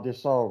 first of all, I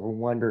just saw a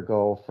wonder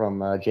goal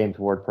from James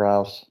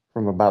Ward-Prowse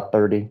from about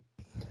 30.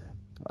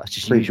 That's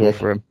just usual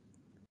for him.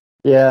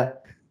 Yeah.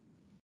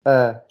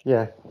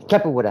 Yeah.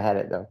 Kepa would have had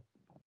it, though.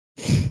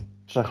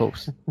 So, of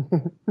course.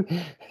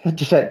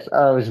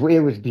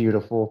 it was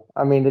beautiful.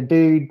 I mean, the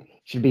dude,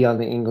 should be on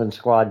the England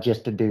squad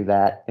just to do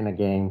that in a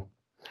game.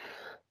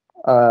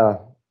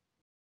 But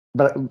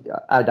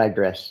I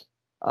digress.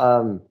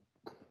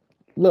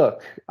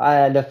 Look,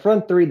 the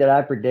front three that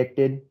I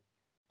predicted,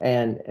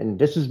 and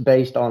this is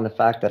based on the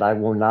fact that I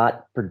will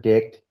not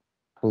predict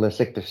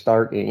Pulisic to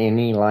start in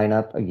any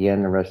lineup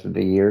again the rest of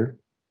the year.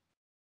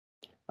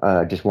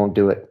 Just won't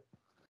do it.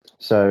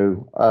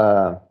 So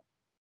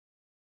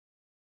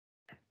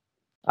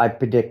I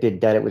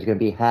predicted that it was going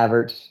to be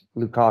Havertz,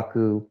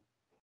 Lukaku,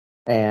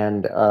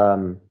 and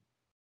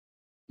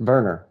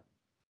Werner.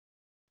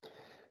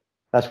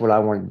 That's what I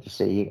wanted to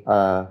see.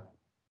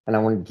 And I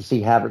wanted to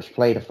see Havertz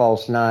play the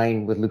false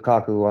nine with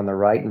Lukaku on the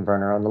right and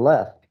Werner on the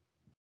left.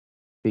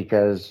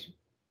 Because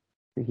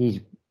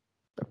Lukaku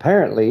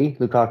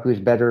is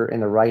better in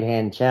the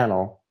right-hand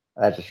channel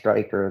as a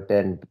striker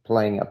than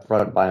playing up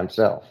front by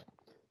himself.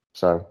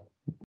 So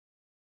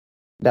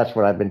that's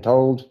what I've been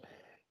told.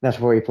 That's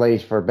where he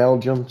plays for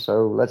Belgium.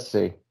 So let's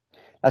see.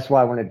 That's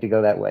why I wanted to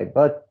go that way.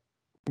 But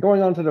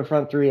going on to the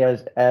front three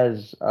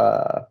as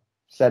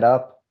set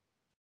up,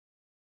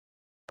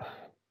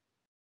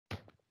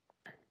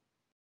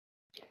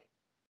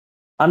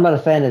 I'm not a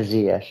fan of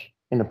Ziyech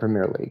in the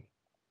Premier League.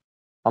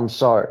 I'm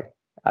sorry.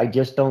 I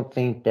just don't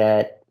think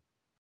that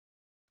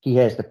he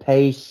has the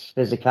pace,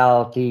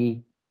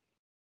 physicality,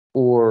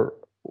 or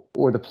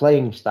the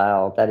playing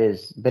style that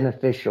is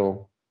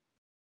beneficial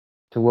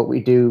to what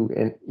we do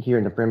here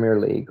in the Premier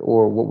League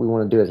or what we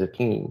want to do as a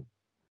team.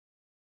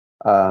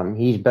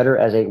 He's better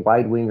as a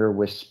wide winger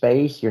with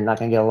space. You're not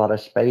going to get a lot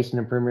of space in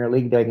the Premier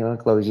League. They're going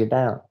to close you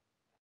down.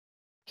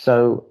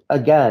 So,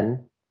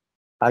 again,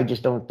 I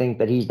just don't think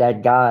that he's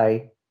that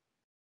guy.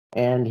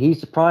 And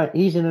he's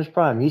in his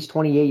prime. He's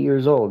 28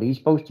 years old. He's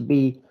supposed to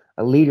be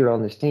a leader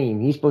on this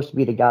team. He's supposed to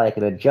be the guy that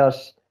can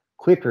adjust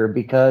quicker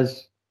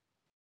because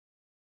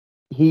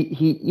he's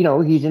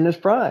in his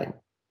prime.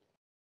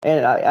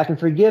 And I can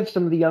forgive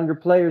some of the younger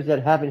players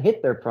that haven't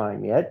hit their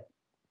prime yet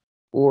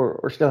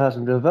or still have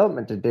some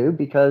development to do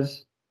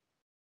because,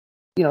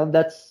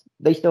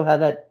 they still have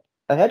that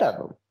ahead of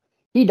them.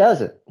 He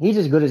doesn't. He's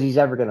as good as he's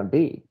ever going to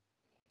be.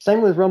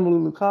 Same with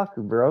Romelu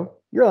Lukaku, bro.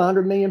 You're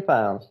 100 million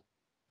pounds.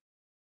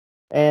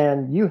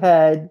 And you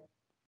had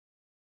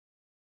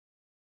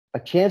a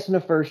chance in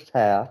the first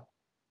half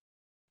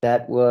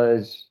that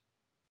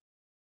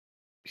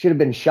should have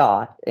been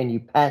shot, and you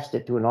passed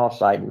it to an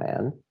offside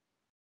man.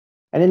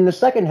 And in the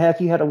second half,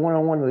 you had a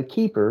one-on-one with the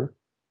keeper,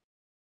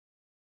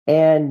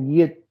 and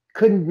you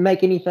couldn't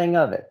make anything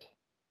of it.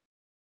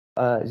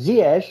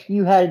 Ziyech,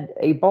 you had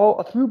a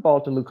through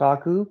ball to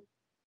Lukaku,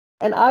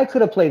 and I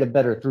could have played a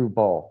better through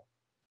ball.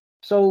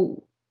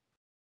 So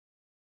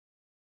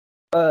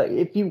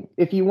if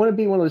you want to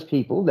be one of those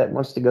people that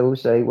wants to go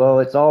say, well,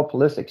 it's all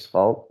Pulisic's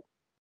fault,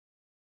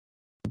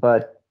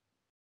 but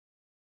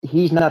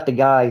he's not the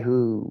guy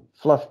who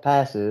fluffs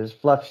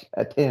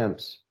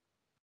attempts.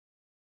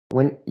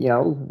 When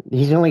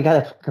he's only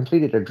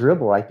completed a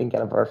dribble, I think,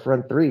 out of our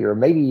front three, or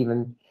maybe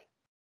even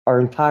our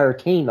entire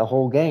team the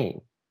whole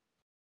game.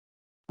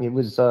 It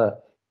was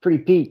pretty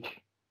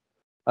peak.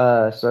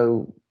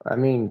 So I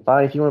mean,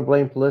 fine if you want to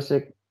blame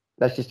Pulisic.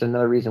 That's just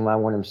another reason why I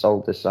want him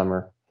sold this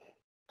summer.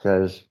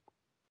 Because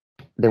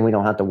then we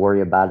don't have to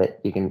worry about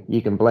it. You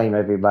can blame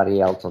everybody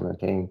else on the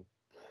team,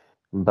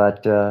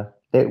 but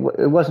it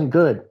wasn't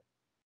good.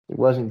 It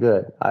wasn't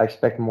good. I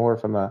expect more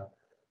from a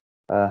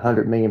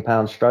 100 million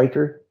pound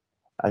striker.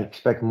 I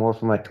expect more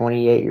from a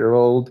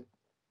 28-year-old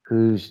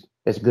who's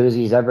as good as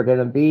he's ever going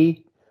to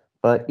be.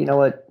 But you know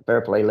what? Fair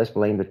play. Let's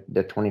blame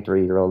the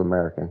 23-year-old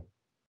American,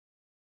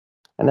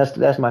 and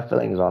that's my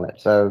feelings on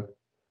it. So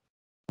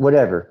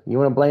whatever you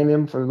want to blame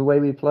him for the way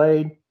we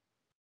played.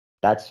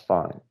 That's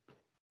fine.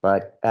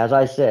 But as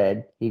I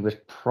said, he was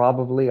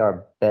probably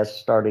our best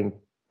starting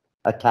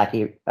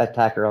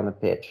attacker on the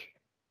pitch.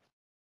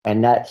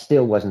 And that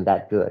still wasn't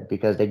that good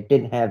because they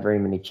didn't have very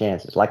many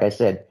chances. Like I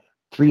said,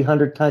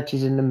 300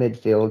 touches in the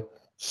midfield,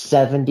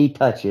 70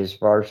 touches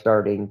for our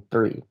starting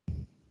three.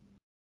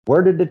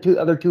 Where did the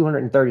other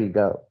 230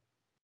 go?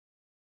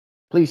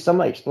 Please,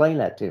 somebody explain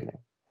that to me.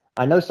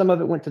 I know some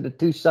of it went to the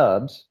three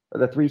subs,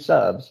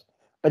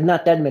 but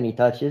not that many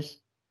touches.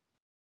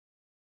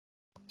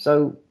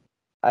 So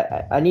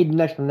I need an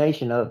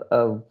explanation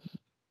of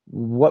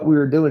what we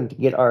were doing to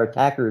get our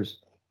attackers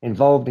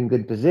involved in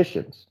good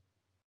positions.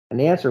 And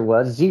the answer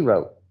was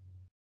 0.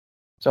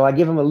 So I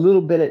give them a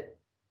little bit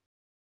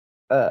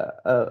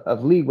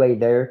of leeway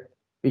there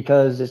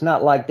because it's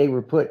not like they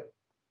were put,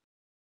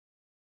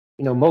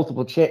 they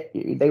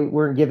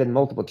weren't given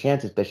multiple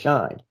chances to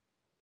shine.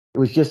 It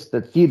was just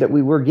the few that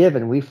we were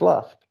given, we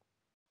fluffed.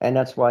 And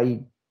that's why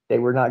they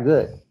were not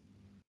good.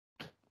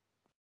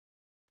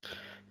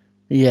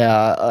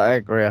 Yeah, I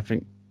agree. I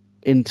think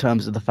in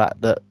terms of the fact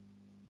that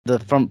the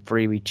front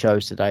three we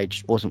chose today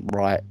just wasn't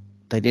right.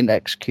 They didn't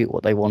execute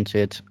what they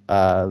wanted.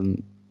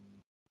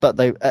 But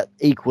they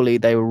equally,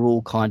 they were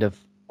all kind of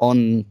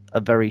on a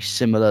very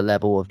similar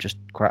level of just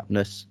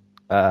crapness.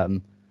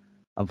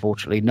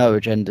 Unfortunately, no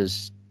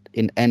agendas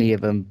in any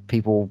of them,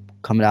 people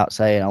coming out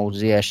saying, "Oh,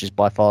 Ziyech is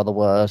by far the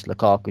worst,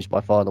 Lukaku's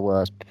by far the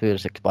worst,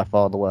 Pulisic is by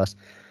far the worst."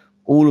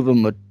 All of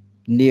them were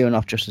near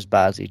enough just as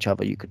bad as each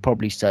other. You could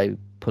probably say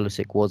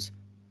Pulisic was,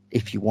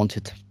 if you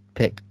wanted to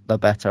pick the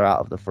better out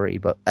of the three,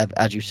 but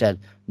as you said,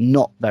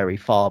 not very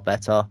far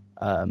better.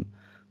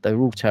 They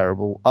were all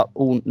terrible.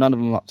 None of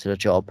them up to the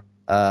job,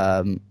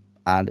 and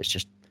it's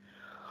just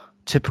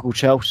typical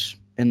Chelsea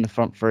in the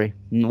front three.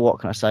 What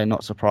can I say?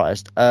 Not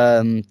surprised.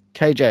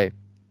 KJ,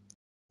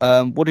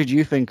 what did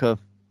you think of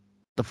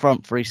the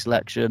front three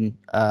selection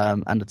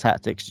and the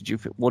tactics?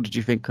 What did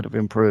you think could have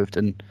improved,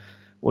 and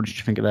what did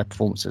you think of their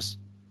performances?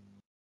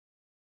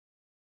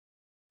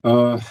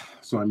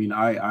 So I mean,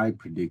 I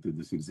predicted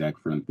this exact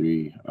front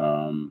three.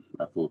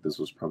 I thought this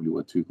was probably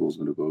what Tuchel was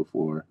going to go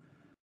for,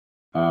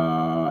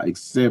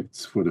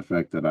 except for the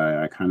fact that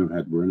I kind of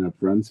had Werner up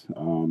front.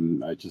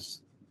 I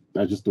just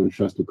don't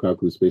trust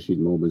Lukaku, especially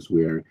in moments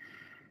where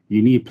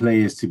you need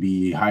players to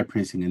be high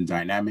pressing and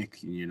dynamic.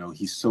 You know,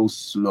 he's so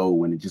slow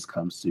when it just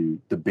comes to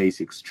the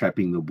basics: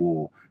 trapping the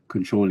ball,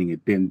 controlling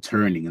it, then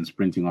turning and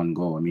sprinting on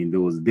goal. I mean,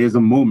 there's a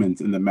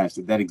moment in the match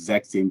that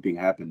exact same thing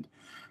happened.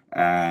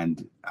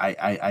 And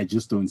I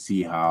just don't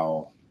see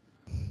how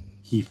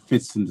he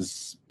fits in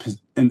this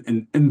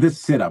in this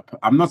setup.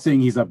 I'm not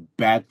saying he's a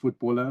bad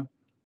footballer,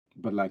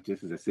 but like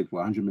just as I said, for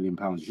 100 million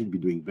pounds, you should be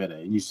doing better,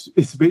 and you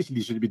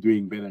especially should be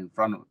doing better in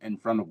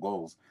front of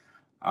goals.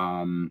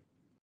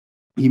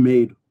 He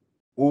made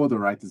all the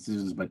right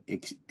decisions, but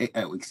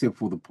except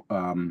for the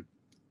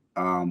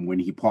when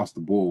he passed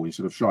the ball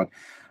instead of shot.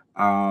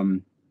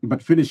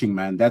 But finishing,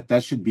 man,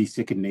 that should be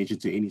second nature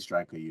to any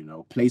striker, you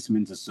know.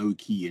 Placement is so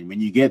key. And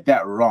when you get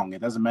that wrong, it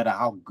doesn't matter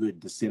how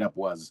good the setup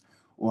was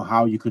or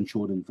how you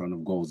controlled in front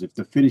of goals. If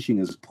the finishing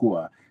is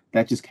poor,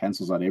 that just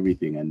cancels out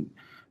everything. And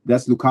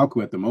that's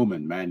Lukaku at the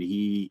moment, man.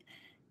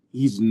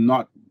 He's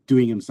not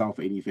doing himself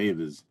any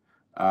favors.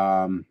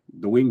 The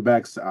wing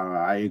backs,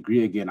 I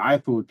agree again. I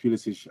thought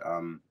Pulisic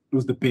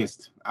was the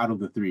best out of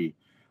the three.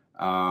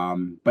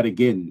 But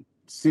again,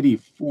 City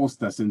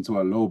forced us into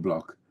a low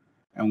block.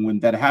 And when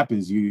that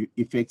happens, you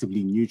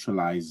effectively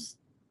neutralize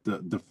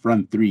the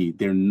front three.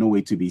 They're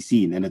nowhere to be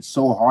seen. And it's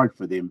so hard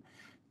for them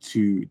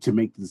to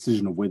make the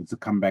decision of whether to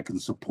come back and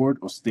support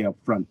or stay up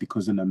front.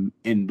 Because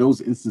in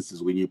those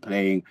instances, when you're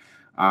playing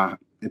a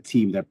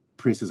team that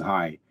presses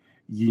high,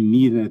 you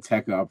need an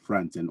attacker up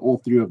front. And all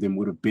three of them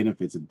would have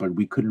benefited, but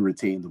we couldn't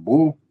retain the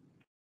ball.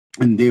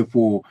 And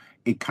therefore,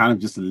 it kind of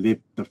just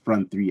left the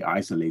front three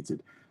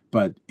isolated.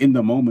 But in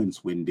the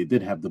moments when they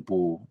did have the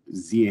ball,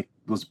 Ziyech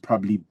was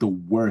probably the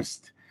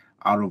worst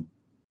out of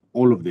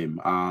all of them.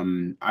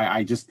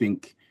 I just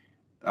think,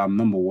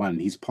 number one,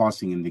 his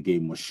passing in the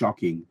game was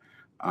shocking,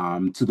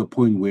 to the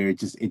point where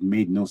it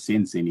made no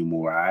sense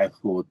anymore. I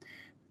thought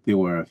there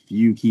were a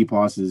few key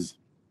passes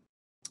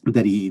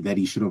that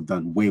he should have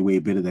done way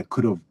better, that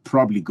could have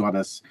probably got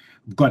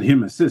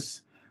him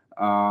assists.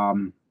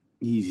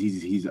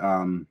 He's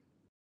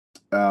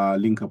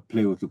link up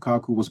play with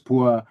Lukaku was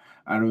poor.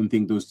 I don't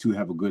think those two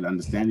have a good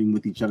understanding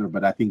with each other,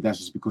 but I think that's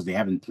just because they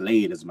haven't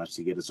played as much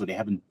together, so they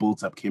haven't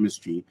built up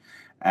chemistry.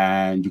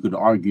 And you could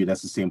argue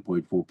that's the same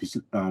point for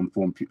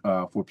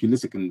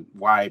Pulisic, and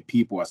why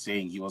people are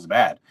saying he was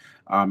bad.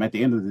 At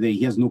the end of the day,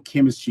 he has no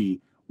chemistry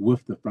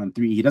with the front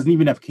three. He doesn't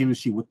even have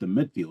chemistry with the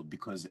midfield,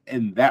 because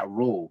in that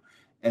role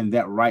and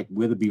that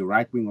whether it be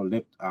right wing or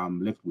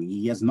left wing,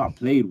 he has not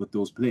played with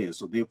those players,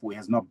 so therefore he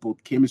has not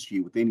built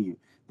chemistry with any.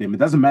 It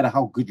doesn't matter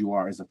how good you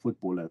are as a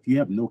footballer. If you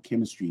have no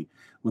chemistry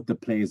with the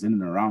players in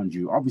and around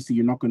you, obviously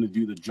you're not going to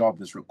do the job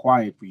that's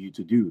required for you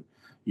to do,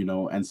 you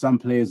know. And some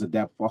players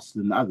adapt faster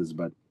than others,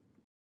 but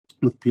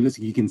with Pulisic,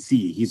 you can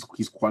see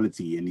his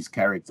quality and his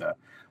character.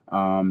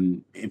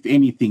 If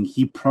anything,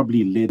 he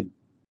probably led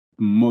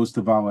most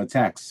of our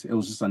attacks. It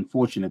was just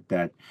unfortunate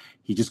that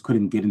he just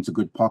couldn't get into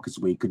good pockets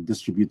where he could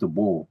distribute the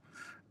ball.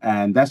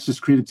 And that's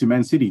just credit to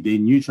Man City. They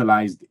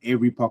neutralized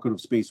every pocket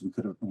of space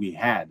we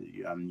had.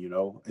 You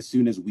know, as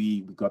soon as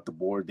we got the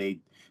ball, they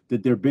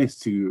did their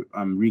best to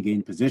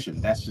regain possession.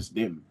 That's just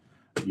them,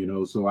 you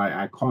know. So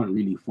I can't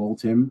really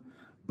fault him.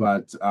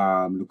 But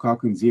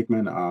Lukaku and Ziyech,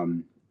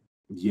 man,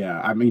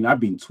 yeah. I mean, I've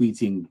been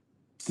tweeting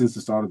since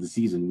the start of the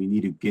season, we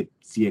need to get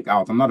Ziyech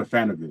out. I'm not a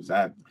fan of his.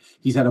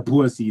 He's had a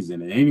poor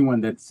season, and anyone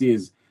that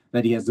says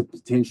that he has the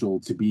potential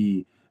to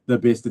be the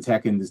best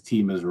attacker in this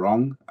team is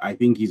wrong. I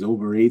think he's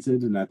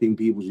overrated, and I think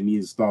people should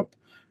need to stop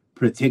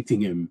protecting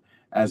him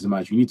as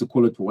much. We need to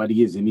call it for what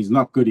he is, and he's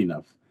not good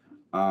enough.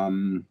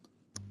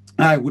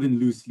 I wouldn't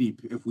lose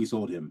sleep if we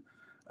sold him,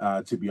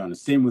 to be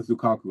honest. Same with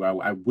Lukaku.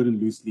 I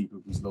wouldn't lose sleep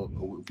if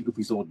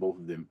we sold both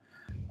of them.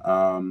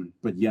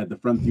 But yeah, the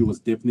front three was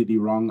definitely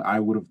wrong.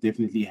 I would have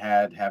definitely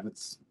had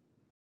Havertz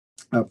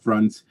up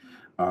front,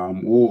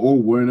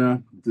 or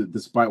Werner,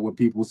 despite what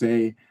people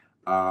say.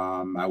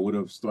 I would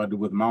have started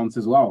with Mount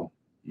as well,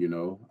 you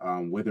know,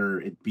 whether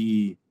it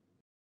be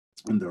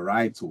on the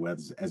right or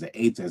as an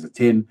 8, as a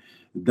 10,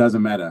 it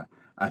doesn't matter.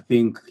 I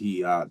think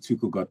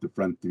Tuchel got the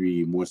front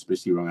three more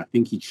especially wrong. I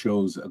think he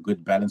chose a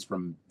good balance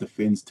from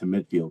defense to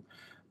midfield,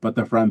 but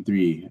the front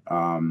three,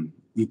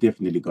 he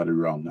definitely got it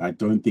wrong. I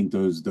don't think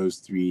those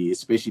three,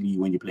 especially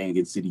when you're playing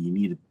against City, you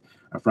need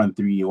a front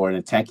three or an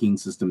attacking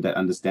system that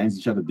understands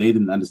each other. They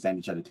didn't understand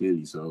each other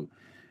clearly, so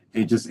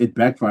it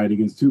backfired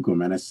against Tuchel,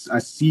 man. I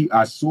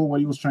saw what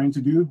he was trying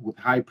to do with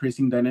high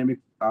pressing dynamic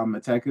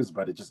attackers,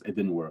 but it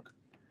didn't work.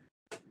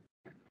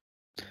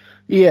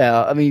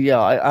 Yeah, I mean,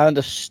 I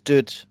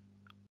understood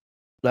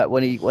like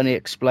when he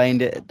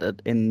explained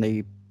it in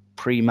the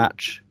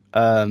pre-match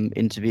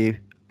interview.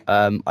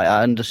 I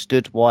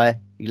understood why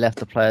he left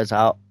the players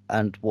out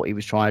and what he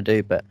was trying to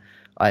do, but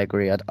I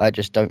agree. I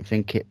just don't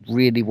think it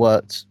really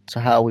worked to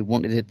how we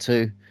wanted it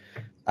to,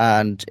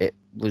 and it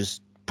was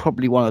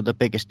probably one of the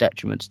biggest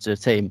detriments to the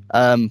team.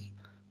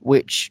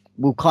 Which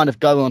we'll kind of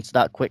go on to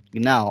that quickly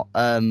now.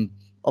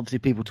 Obviously,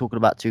 people talking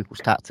about Tuchel's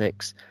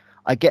tactics.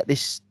 I get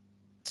this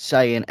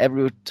saying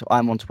every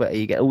time on Twitter,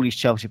 you get all these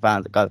Chelsea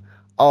fans that go,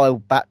 "Oh, I'll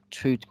back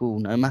Tuchel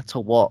no matter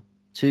what.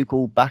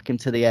 Tuchel back him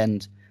to the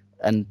end."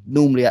 And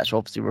normally that's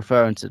obviously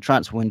referring to the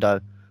transfer window.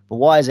 But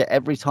why is it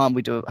every time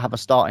we do have a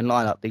starting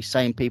lineup, these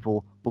same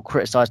people will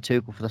criticise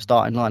Tuchel for the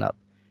starting lineup?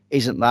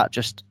 Isn't that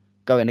just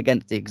going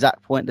against the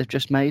exact point they've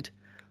just made?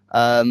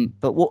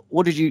 But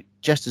what did you,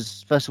 just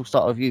as first of all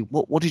start with you,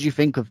 what did you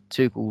think of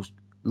Tuchel's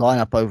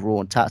lineup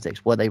overall and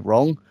tactics? Were they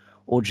wrong,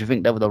 or do you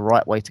think they were the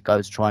right way to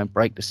go to try and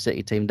break the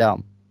City team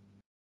down?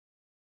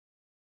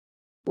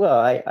 Well,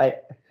 I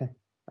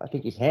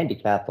think he's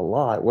handicapped a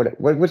lot.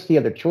 What's the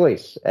other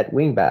choice at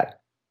wingback?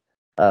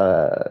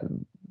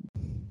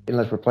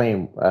 Unless we're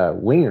playing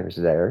wingers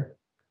there,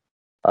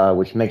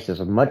 which makes us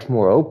much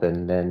more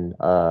open than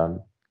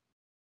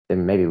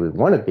maybe we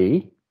want to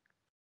be.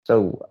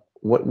 So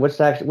what's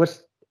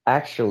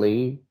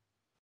actually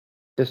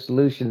the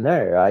solution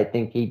there? I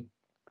think he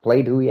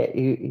played who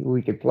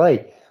he could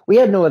play. We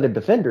had no other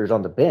defenders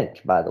on the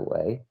bench, by the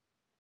way.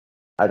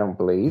 I don't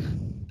believe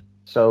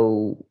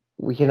so.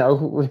 We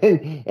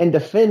in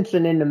defense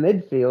and in the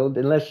midfield,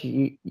 unless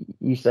you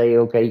say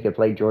okay, you could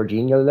play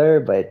Jorginho there,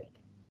 but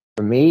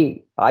for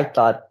me, I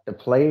thought the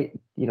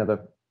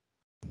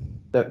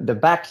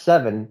back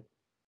seven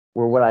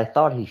were what I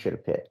thought he should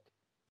have picked.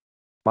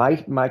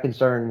 My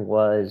concern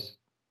was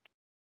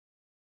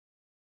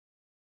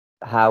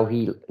how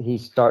he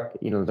start.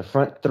 The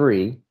front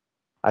three,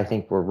 I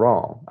think were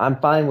wrong.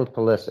 I'm fine with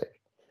Pulisic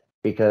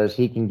because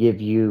he can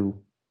give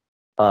you.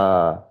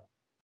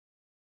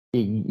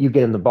 You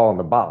get him the ball in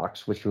the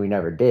box, which we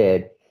never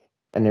did,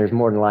 and there's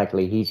more than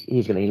likely he's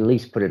going to at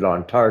least put it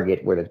on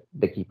target where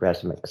the keeper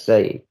has to make a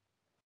save.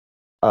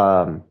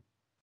 And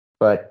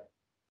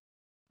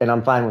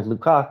I'm fine with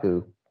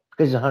Lukaku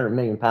because he's a £100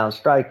 million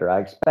striker.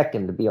 I expect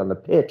him to be on the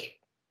pitch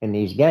in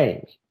these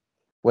games,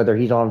 whether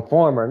he's on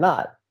form or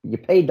not. You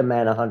paid the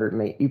man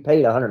You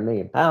paid £100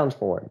 million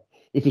for him.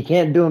 If you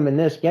can't do him in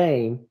this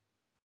game,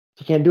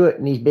 if you can't do it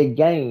in these big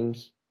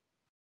games,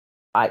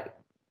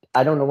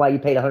 I don't know why you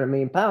paid £100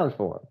 million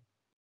for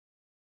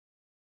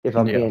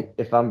him.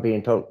 If I'm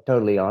being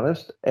totally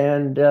honest,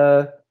 and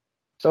so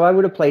I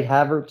would have played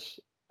Havertz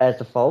as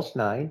the false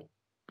nine,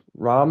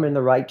 Rom in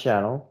the right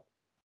channel,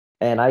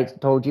 and I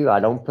told you I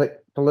don't put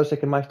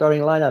Pulisic in my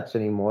starting lineups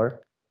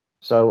anymore.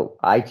 So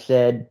I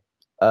said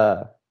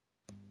Werner,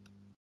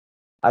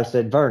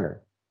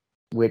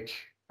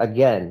 which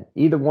again,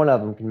 either one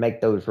of them can make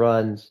those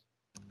runs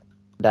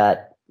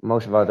that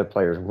most of our other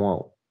players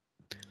won't.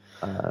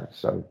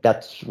 So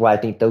that's why I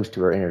think those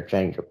two are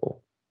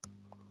interchangeable.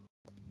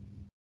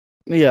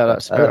 Yeah,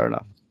 that's fair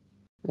enough.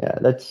 Yeah,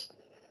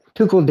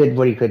 Tuchel did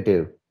what he could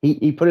do.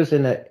 He put us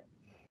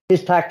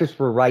his tactics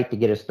were right to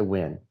get us the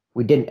win.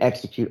 We didn't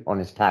execute on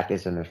his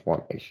tactics and his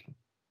formation.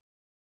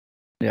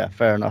 Yeah,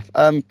 fair enough.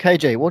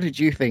 KJ, what did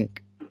you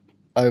think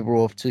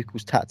overall of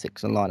Tuchel's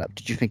tactics and lineup?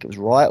 Did you think it was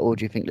right, or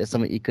do you think there's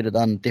something he could have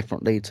done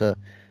differently to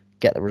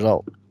get the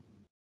result?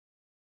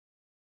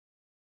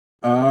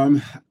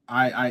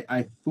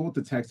 I thought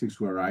the tactics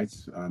were right.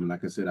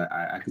 Like I said,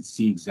 I could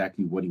see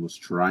exactly what he was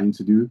trying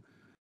to do.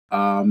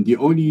 The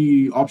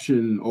only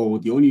option or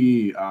the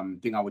only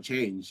thing I would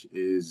change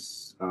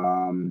is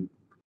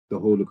the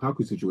whole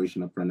Lukaku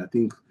situation up front. I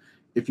think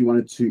if you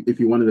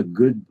wanted a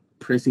good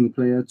pressing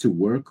player to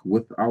work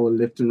with our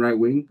left and right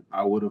wing,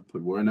 I would have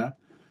put Werner.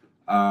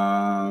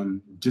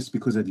 Just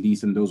because at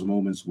least in those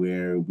moments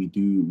where we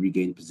do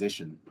regain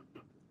possession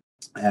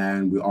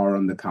and we are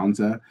on the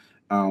counter,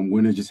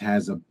 Werner just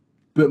has a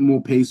bit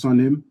more pace on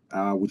him,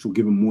 which will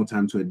give him more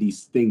time to at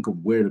least think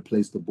of where to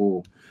place the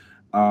ball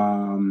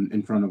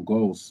in front of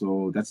goals.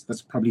 So that's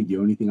probably the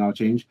only thing I'll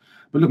change.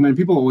 But look, man,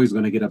 people are always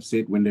going to get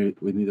upset when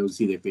they don't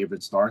see their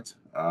favorite start.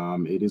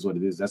 It is what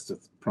it is. That's the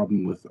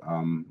problem with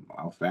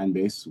our fan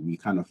base. We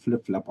kind of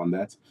flip-flop on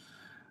that.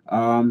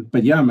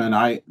 But yeah, man,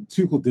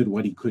 Tuchel did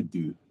what he could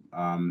do.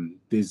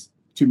 There's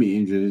too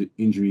many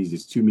injuries.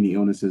 There's too many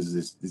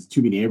illnesses. There's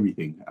too many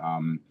everything.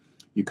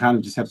 You kind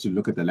of just have to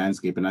look at the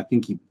landscape, and I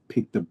think he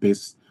picked the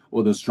best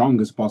or the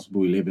strongest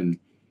possible 11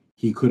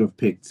 he could have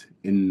picked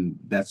in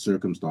that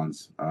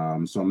circumstance.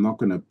 So I'm not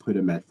going to put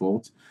him at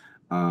fault.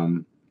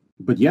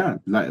 But yeah,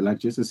 like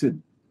Jesse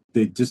said,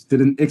 they just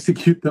didn't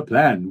execute the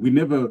plan. We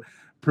never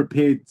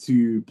prepared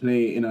to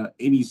play in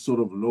any sort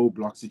of low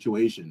block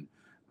situation.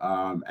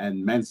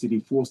 And Man City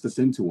forced us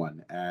into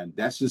one, and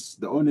that's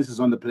just the onus is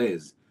on the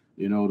players.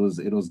 It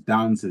was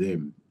down to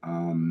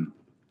them.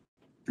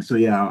 So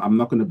yeah, I'm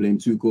not going to blame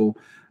Tuchel.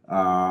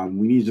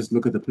 We need to just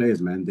look at the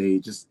players, man.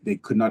 They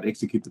could not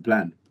execute the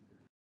plan.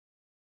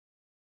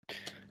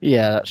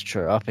 Yeah, that's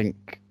true. I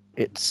think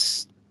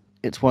it's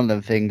one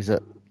of the things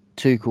that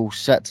Tuchel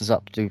sets us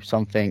up to do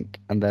something,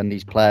 and then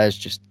these players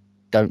just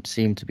don't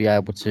seem to be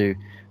able to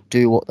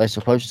do what they're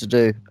supposed to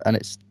do, and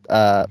it's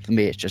for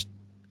me, it's just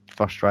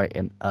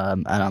frustrating.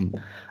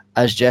 And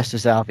as Jester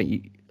said, I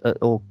think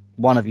or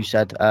one of you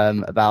said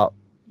about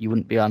you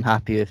wouldn't be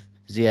unhappy if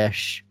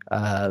Ziyech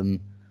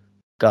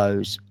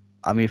goes.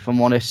 I mean, if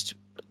I'm honest,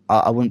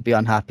 I wouldn't be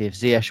unhappy if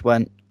Ziyech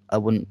went. I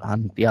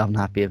wouldn't be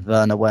unhappy if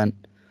Werner went.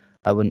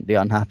 I wouldn't be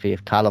unhappy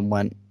if Callum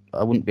went.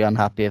 I wouldn't be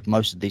unhappy if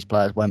most of these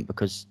players went,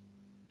 because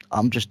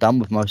I'm just done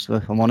with most of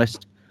them, if I'm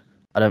honest.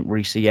 I don't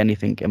really see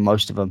anything in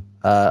most of them.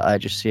 I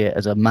just see it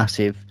as a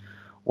massive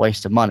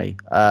waste of money,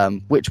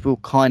 which we'll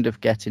kind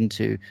of get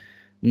into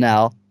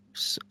now,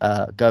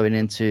 going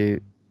into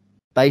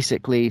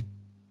basically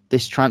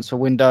this transfer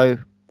window,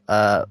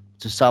 to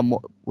some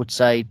would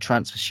say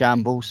transfer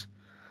shambles,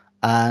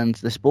 and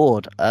this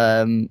board.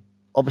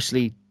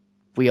 Obviously,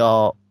 we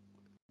are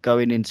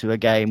going into a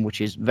game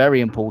which is very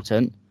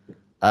important,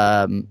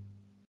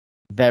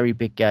 very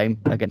big game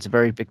against a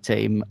very big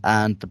team,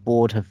 and the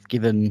board have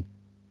given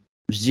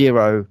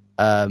zero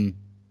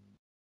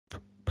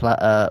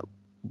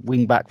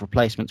wing-back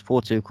replacements for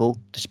Tuchel,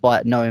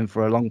 despite knowing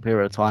for a long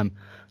period of time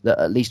that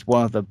at least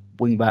one of the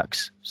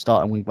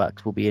starting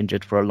wing-backs will be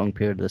injured for a long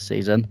period of the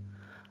season.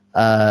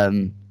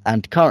 And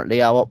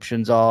currently our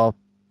options are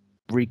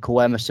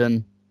recall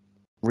Emerson,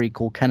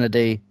 recall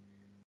Kennedy,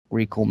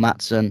 recall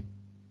Maatsen,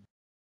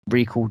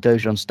 recall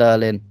Dujon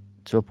Sterling,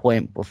 to a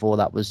point before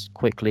that was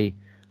quickly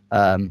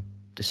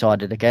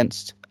decided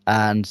against.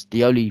 And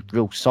the only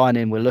real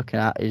sign-in we're looking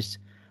at is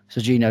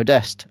Sergiño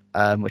Dest,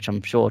 which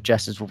I'm sure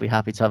Jesters will be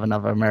happy to have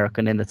another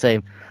American in the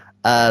team.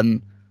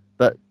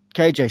 But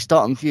KJ,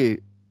 starting with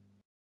you,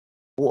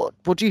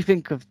 what do you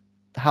think of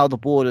how the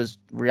board has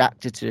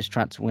reacted to this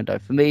transfer window?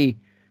 For me,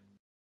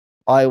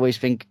 I always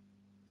think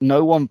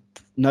no one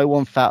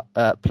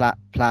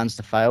plans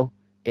to fail.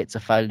 It's a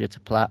failure to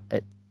plan.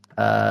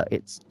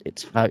 It's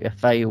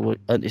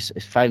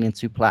failing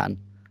to plan.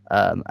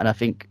 And I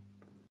think,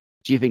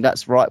 do you think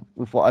that's right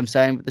with what I'm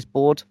saying with this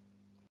board?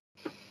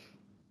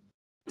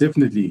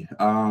 Definitely.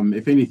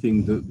 If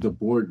anything, the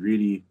board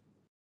really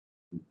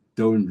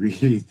don't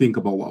really think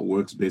about what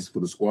works best for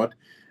the squad.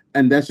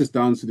 And that's just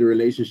down to the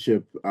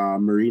relationship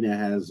Marina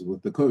has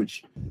with the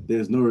coach.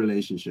 There's no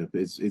relationship.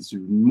 It's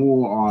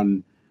more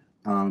on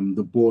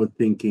the board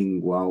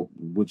thinking, well,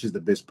 which is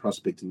the best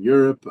prospect in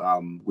Europe,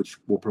 which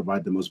will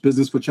provide the most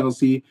business for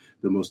Chelsea,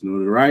 the most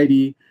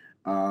notoriety,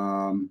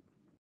 and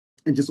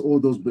just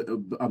all those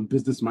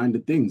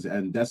business-minded things.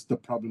 And that's the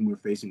problem we're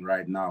facing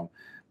right now.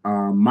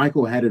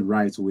 Michael had it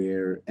right,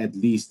 where at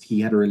least he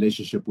had a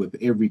relationship with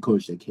every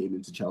coach that came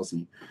into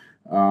Chelsea.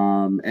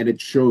 And it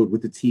showed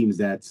with the teams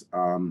that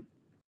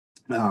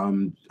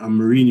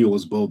Mourinho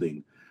was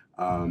building.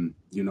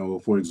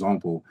 For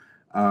example,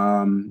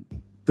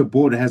 the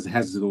board has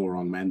it all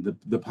wrong, man.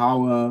 The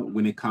power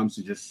when it comes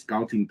to just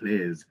scouting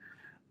players,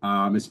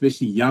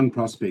 especially young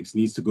prospects,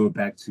 needs to go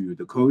back to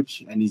the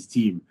coach and his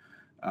team.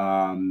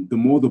 The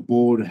more the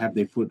board have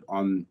a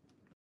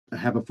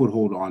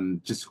foothold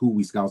on just who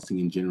we're scouting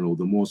in general,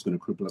 the more it's going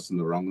to cripple us in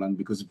the long run.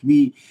 Because if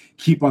we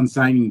keep on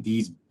signing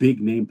these big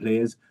name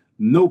players,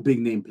 no big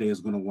name player is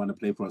going to want to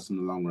play for us in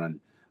the long run.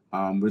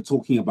 We're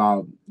talking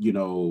about,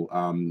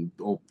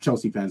 or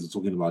Chelsea fans are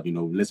talking about,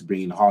 let's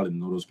bring in Haaland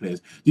and all those players.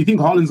 Do you think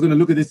Haaland's going to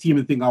look at this team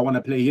and think, I want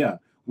to play here,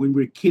 when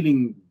we're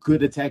killing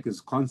good attackers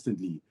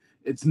constantly?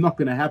 It's not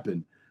going to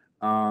happen.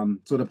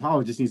 So the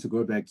power just needs to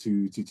go back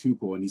to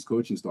Tuchel and his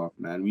coaching staff,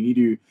 man. We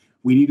need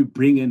to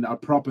bring in a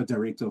proper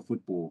director of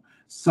football,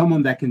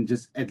 someone that can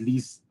just at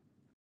least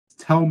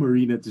tell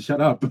Marina to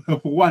shut up for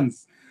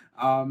once,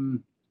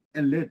 and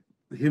let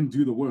him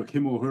do the work,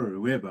 him or her,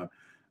 whoever.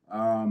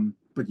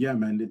 But yeah,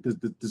 man,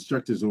 the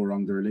structure is all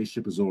wrong. The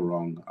relationship is all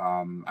wrong.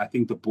 I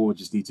think the board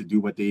just need to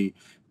do what they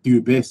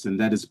do best, and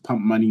that is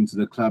pump money into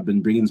the club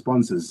and bring in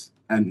sponsors,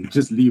 and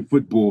just leave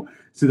football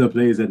to the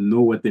players that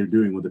know what they're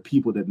doing, or the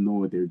people that know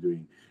what they're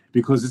doing.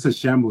 Because it's a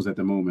shambles at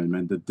the moment,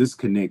 man. The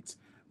disconnect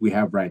we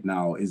have right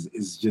now is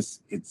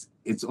just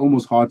it's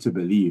almost hard to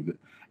believe,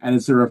 and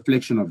it's a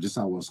reflection of just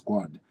our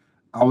squad.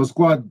 Our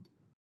squad,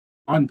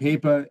 on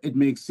paper, it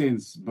makes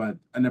sense, but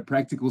in a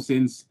practical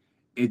sense,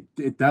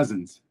 it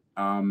doesn't.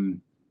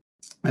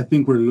 I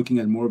think we're looking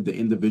at more of the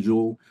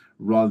individual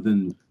rather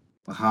than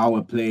how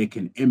a player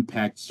can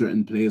impact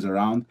certain players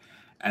around,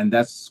 and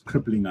that's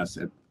crippling us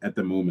at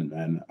the moment,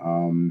 man.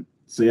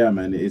 So yeah,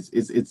 man,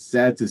 it's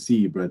sad to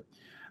see, but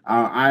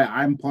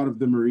I'm part of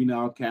the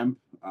Marina camp.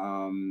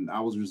 I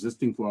was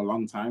resisting for a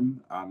long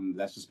time.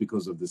 That's just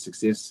because of the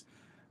success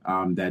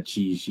that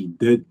she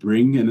did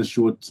bring in a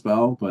short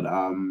spell, but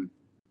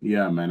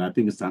Yeah, man. I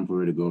think it's time for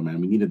her to go, man.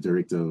 We need a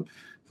director of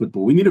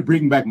football. We need to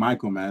bring back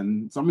Michael,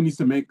 man. Someone needs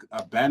to make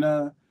a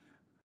banner,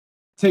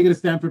 take it to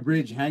Stamford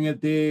Bridge, hang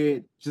it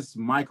there, just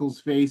Michael's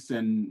face,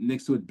 and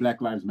next to it,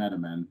 Black Lives Matter,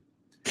 man.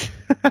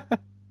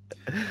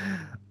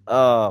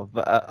 Oh,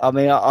 but I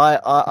mean,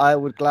 I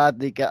would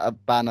gladly get a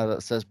banner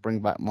that says "Bring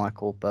back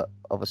Michael," but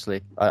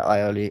obviously,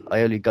 I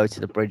only go to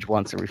the bridge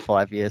once every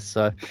 5 years,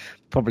 so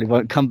probably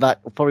won't come back.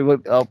 Probably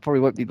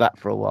won't be back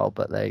for a while.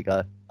 But there you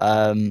go.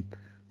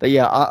 But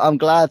yeah, I'm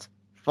glad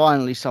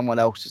finally someone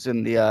else is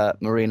in the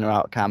Marina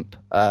out camp.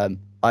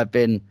 I've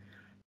been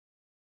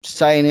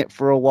saying it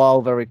for a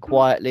while, very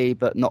quietly,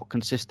 but not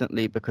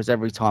consistently, because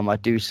every time I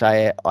do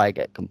say it, I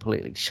get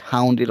completely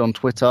hounded on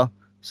Twitter,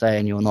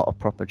 saying you're not a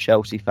proper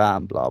Chelsea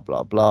fan, blah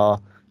blah blah.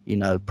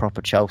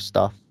 Proper Chelsea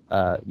stuff.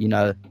 You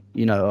know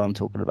what I'm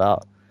talking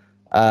about.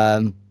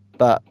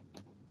 But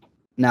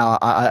now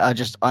I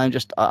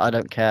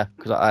don't care,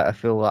 because I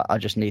feel like I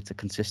just need to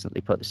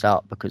consistently put this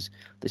out, because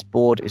this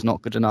board is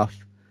not good enough.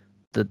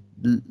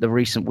 The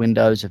recent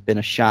windows have been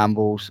a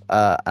shambles.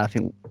 I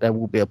think there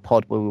will be a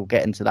pod where we'll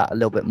get into that a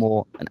little bit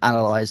more and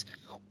analyse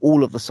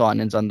all of the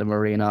signings under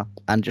Marina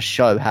and just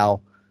show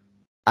how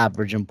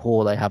average and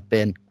poor they have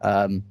been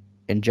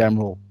in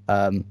general.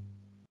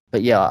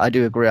 But yeah, I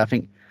do agree. I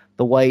think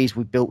the ways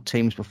we built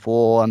teams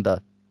before under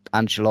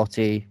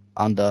Ancelotti,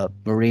 under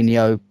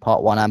Mourinho,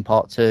 part 1 and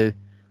part 2,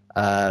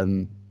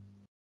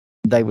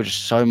 they were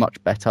just so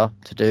much better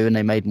to do, and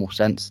they made more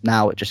sense.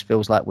 Now it just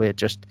feels like we're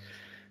just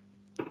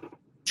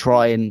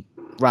trying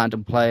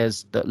random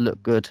players that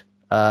look good,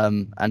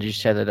 and you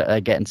said that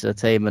they get into the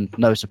team and,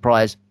 no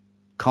surprise,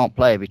 can't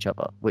play with each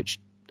other, which,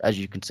 as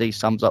you can see,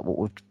 sums up what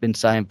we've been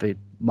saying for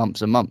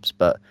months and months.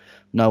 But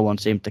no one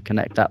seemed to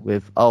connect that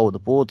with, the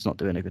board's not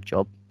doing a good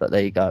job. But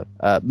there you go.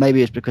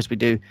 Maybe it's because we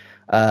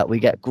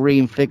get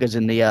green figures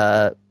in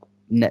the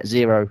net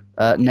zero,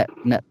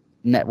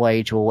 net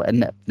wage, or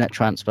net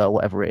transfer,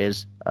 whatever it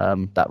is,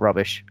 that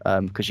rubbish,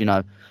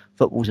 because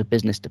football's a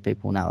business to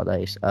people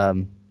nowadays,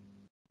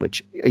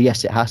 which,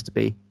 yes, it has to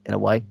be in a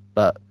way,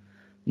 but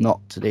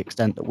not to the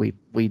extent that we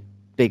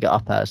big it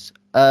up as.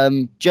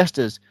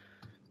 Jesters,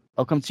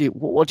 I'll come to you.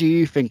 What do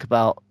you think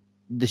about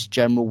this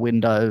general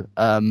window,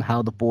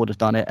 how the board has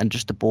done it, and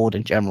just the board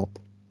in general?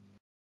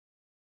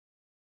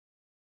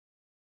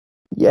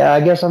 Yeah,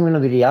 I guess I'm going to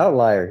be the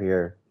outlier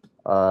here.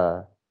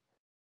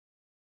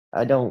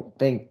 I don't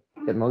think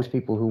that most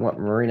people who want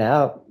Marina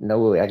out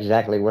know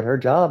exactly what her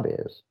job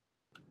is.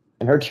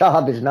 And her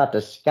job is not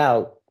to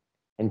scout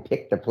and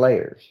pick the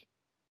players.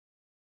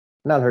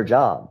 Not her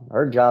job.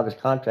 Her job is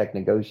contract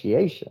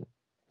negotiation.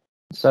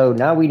 So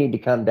now we need to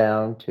come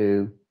down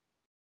to,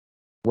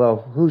 well,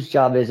 whose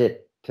job is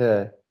it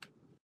to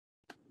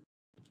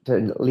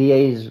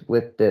liaise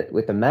with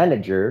the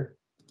manager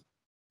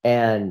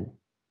and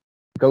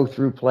go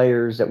through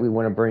players that we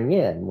want to bring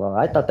in? Well,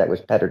 I thought that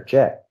was Petr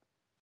Cech.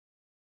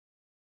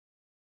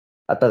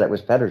 I thought that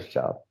was Petr's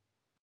job.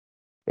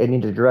 Isn't he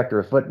the director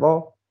of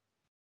football?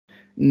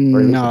 Or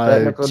at least the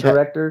technical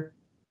director?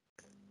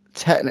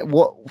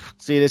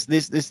 See, this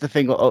is the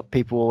thing that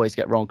people always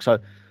get wrong. So,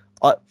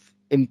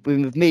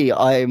 with me,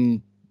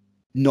 I'm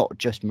not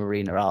just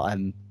Marina out.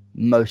 I'm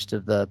most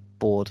of the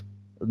board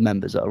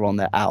members that are on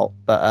there out.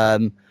 But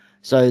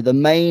so the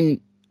main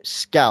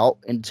scout,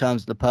 in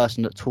terms of the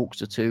person that talks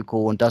to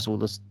Tuchel and does all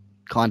this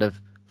kind of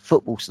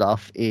football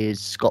stuff, is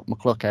Scott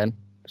McLaughlin.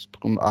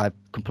 I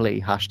completely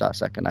hashed that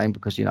second name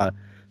because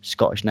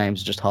Scottish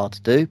names are just hard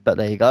to do. But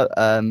there you go.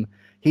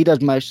 He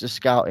does most of the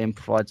scouting,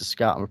 provides the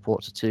scouting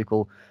report to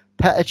Tuchel.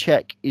 Petr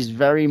Cech is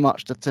very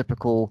much the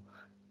typical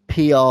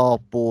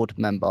PR board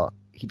member.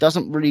 He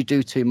doesn't really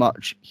do too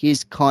much.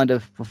 His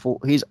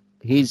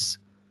his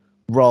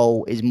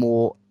role is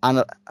more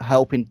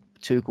helping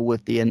Tuchel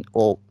with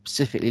or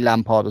specifically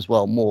Lampard as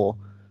well, more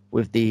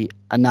with the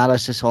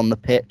analysis on the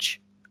pitch,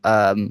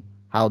 how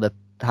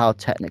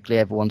technically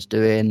everyone's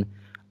doing,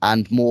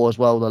 and more as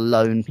well the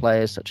lone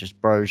players such as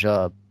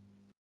Broja,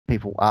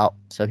 people out.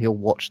 So he'll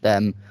watch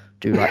them,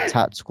 do like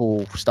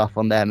tactical stuff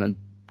on them, and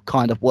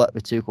kind of work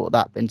with Tuchel at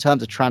that. But in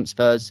terms of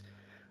transfers,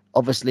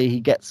 obviously he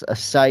gets a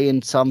say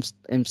in some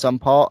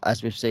part,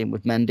 as we've seen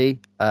with Mendy.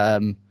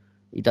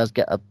 He does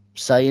get a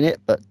say in it,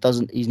 but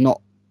he's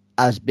not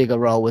as big a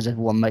role as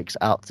everyone makes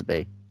it out to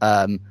be.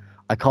 I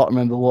can't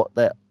remember what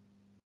I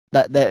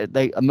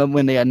remember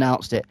when they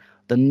announced it.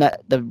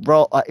 The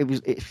role,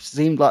 it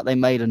seemed like they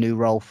made a new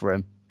role for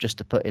him just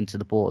to put into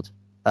the board,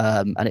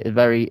 and it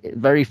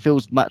very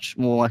feels much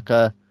more like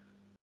a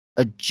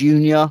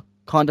junior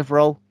kind of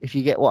role, if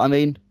you get what I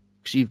mean.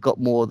 Because you've got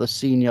more of the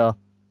senior,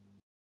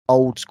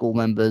 old school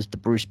members, the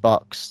Bruce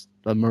Bucks,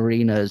 the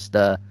Marinas,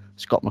 the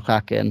Scott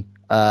McLaughlin,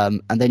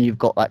 and then you've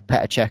got like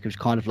Petr Cech, who's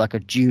kind of like a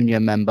junior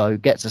member who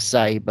gets a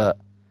say but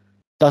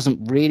doesn't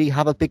really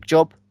have a big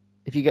job,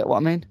 if you get what I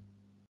mean.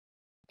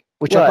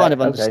 Which I kind of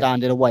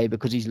understand in a way,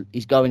 because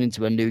he's going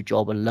into a new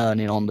job and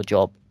learning on the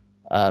job.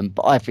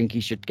 But I think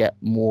he should get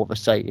more of a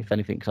say, if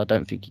anything, because I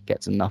don't think he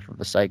gets enough of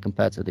a say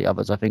compared to the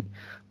others. I think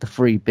the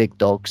three big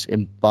dogs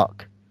in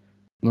Buck,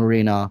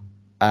 Marina,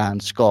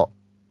 and Scott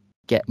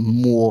get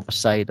more of a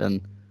say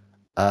than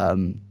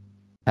Petr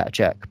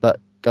Cech.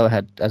 But go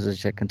ahead, as I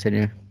said,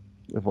 continue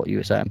with what you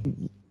were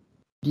saying.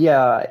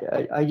 Yeah,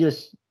 I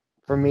just,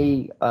 for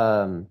me,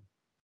 I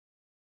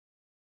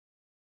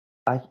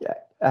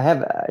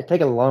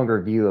take a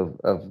longer view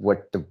of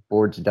what the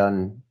board's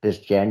done this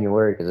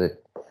January, because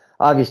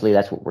obviously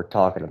that's what we're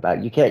talking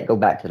about. You can't go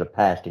back to the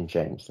past and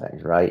change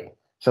things, right?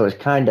 So it's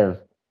kind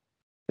of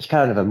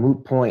a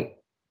moot point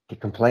to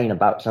complain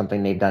about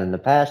something they've done in the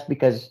past,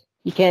 because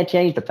you can't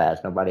change the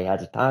past. Nobody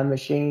has a time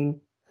machine,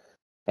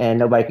 and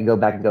nobody can go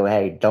back and go,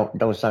 hey,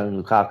 don't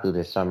sign Lukaku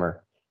this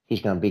summer.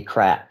 He's going to be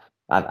crap.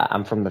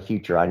 I'm from the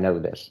future. I know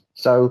this.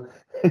 So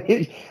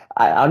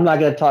I'm not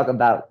going to talk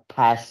about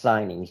past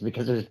signings,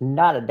 because there's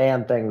not a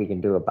damn thing we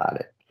can do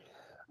about it.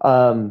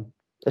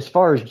 As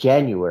far as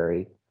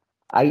January,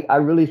 I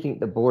really think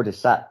the board has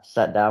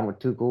sat down with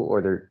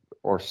Tuchel,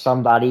 or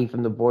somebody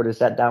from the board has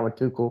sat down with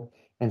Tuchel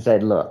and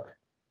said, look,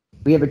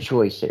 we have a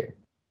choice here.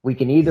 We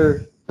can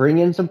either bring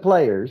in some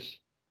players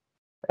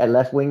at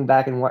left wing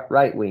back and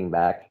right wing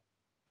back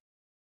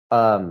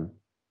on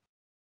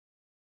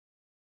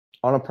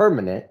a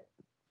permanent.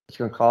 It's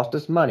going to cost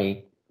us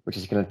money, which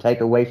is going to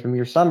take away from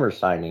your summer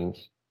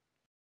signings.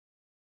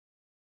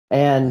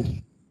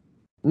 And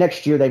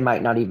next year, they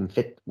might not even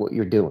fit what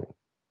you're doing.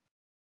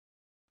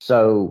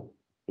 So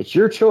it's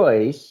your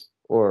choice,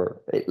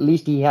 or at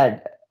least he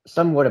had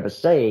somewhat of a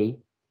say,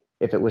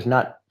 if it was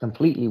not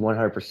completely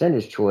 100%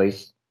 his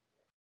choice,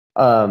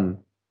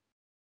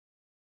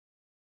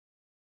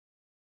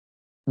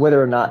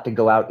 whether or not to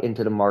go out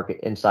into the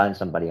market and sign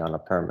somebody on a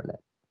permanent.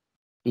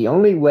 The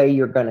only way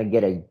you're going to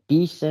get a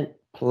decent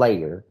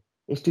player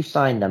is to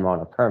sign them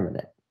on a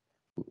permanent.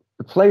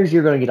 The players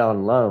you're going to get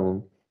on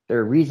loan,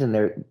 there's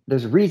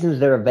reasons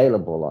they're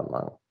available on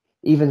loan.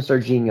 Even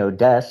Serginho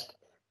Dest,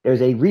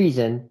 there's a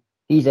reason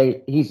he's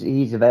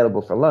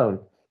available for loan,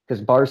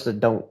 because Barca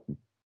don't,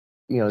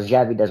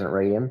 Xavi doesn't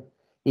rate him.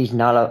 He's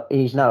not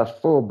a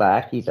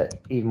fullback. He's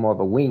more of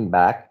a wing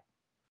back.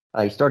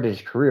 He started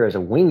his career as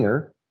a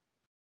winger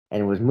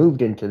and was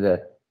moved into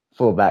the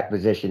fullback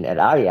position at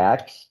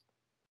Ajax.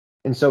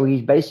 And so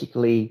he's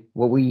basically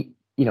he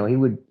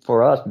would,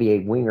 for us, be a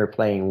winger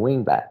playing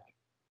wing back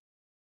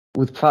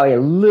with probably a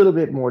little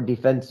bit more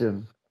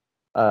defensive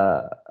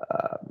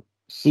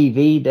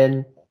CV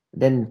than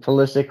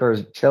Pulisic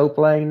or Cho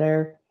playing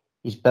there.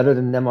 He's better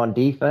than them on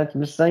defense.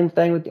 And the same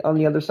thing on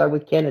the other side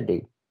with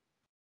Kennedy.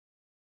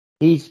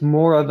 He's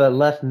more of a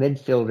left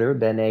midfielder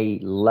than a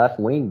left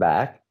wing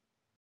back.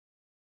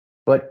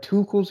 But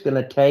Tuchel's going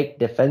to take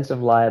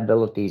defensive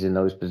liabilities in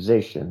those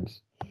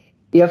positions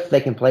if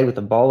they can play with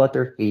the ball at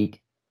their feet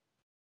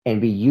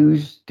and be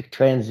used to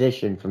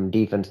transition from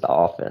defense to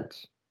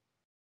offense.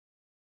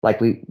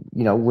 Like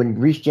when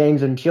Reece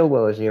James and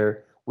Chilwell is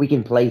here, we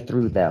can play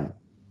through them.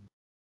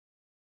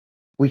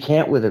 We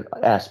can't with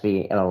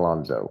Aspie and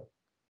Alonso.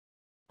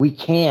 We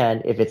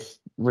can if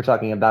we're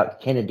talking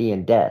about Kennedy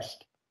and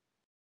Dest.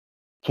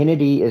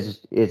 Kennedy is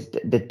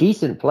the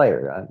decent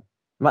player. I'm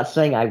not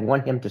saying I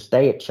want him to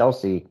stay at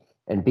Chelsea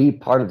and be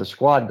part of the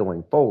squad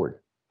going forward.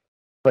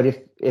 But if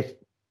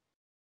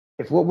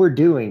what we're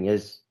doing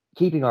is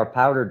keeping our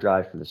powder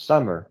dry for the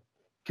summer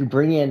to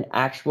bring in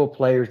actual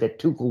players that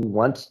Tuchel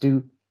wants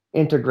to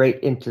integrate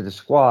into the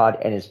squad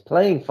and his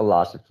playing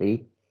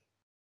philosophy,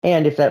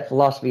 and if that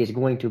philosophy is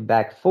going to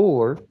back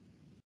four,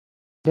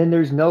 then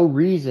there's no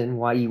reason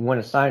why you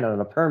want to sign on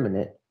a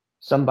permanent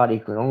somebody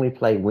who can only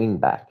play wing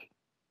back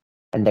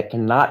and that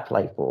cannot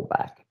play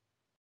fullback.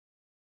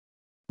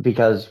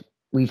 Because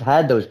we've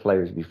had those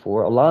players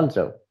before.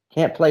 Alonso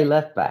can't play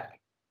left back.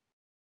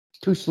 It's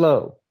too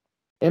slow.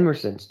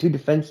 Emerson's too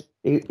defensive.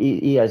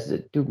 He has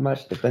too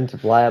much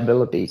defensive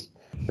liabilities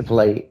to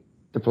play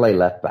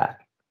left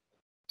back.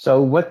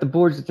 So what the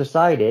board's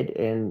decided,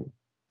 and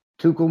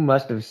Tuchel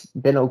must have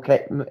been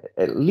okay.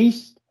 At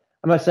least,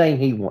 I'm not saying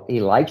he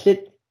likes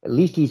it. At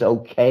least he's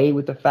okay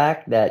with the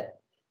fact that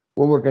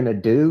what we're going to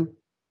do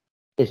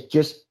is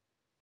just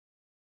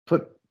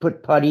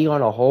put putty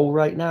on a hole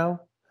right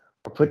now,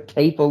 or put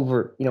tape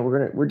over.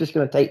 We're just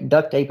going to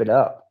duct tape it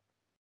up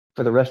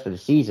for the rest of the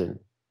season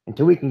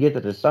until we can get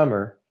to the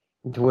summer,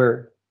 into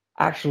where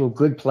actual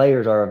good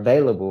players are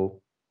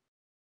available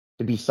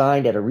to be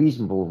signed at a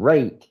reasonable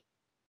rate,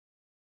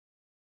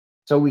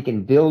 so we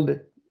can build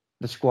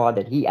the squad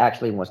that he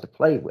actually wants to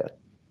play with.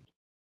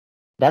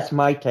 That's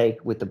my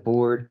take with the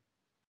board.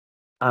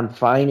 I'm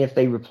fine if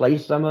they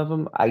replace some of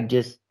them.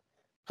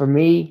 For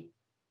me,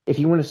 if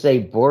you want to say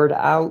board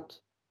out,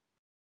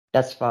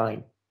 that's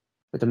fine.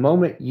 But the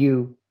moment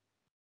you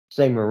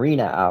say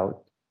Marina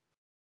out,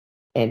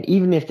 and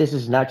even if this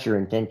is not your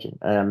intention,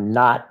 and I'm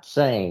not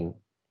saying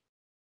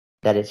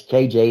that it's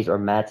KJ's or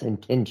Matt's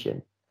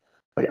intention,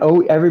 but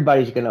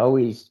everybody's going to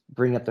always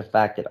bring up the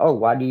fact that,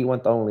 why do you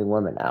want the only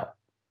woman out?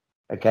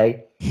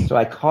 Okay? So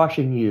I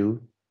caution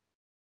you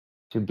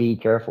to be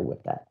careful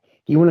with that.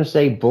 If you want to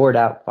say board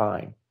out,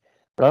 fine.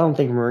 But I don't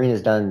think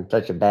Marina's done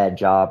such a bad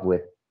job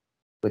with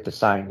the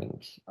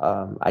signings.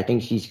 I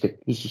think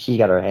she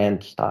got her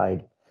hands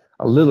tied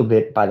a little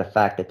bit by the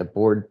fact that the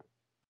board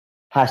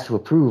has to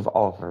approve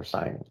all of her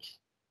signings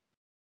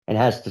and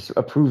has to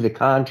approve the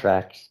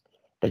contracts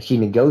that she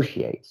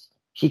negotiates.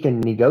 She can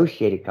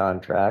negotiate a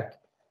contract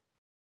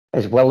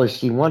as well as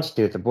she wants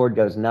to. If the board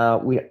goes,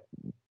 no,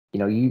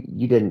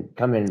 you didn't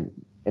come in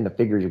the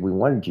figures we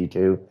wanted you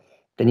to,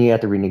 then you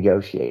have to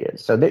renegotiate it.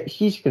 So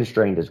she's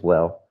constrained as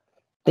well.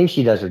 I think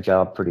she does her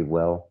job pretty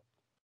well.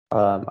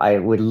 I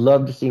would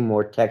love to see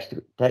more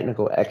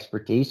technical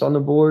expertise on the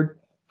board,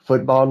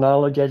 football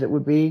knowledge as it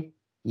would be.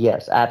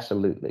 Yes,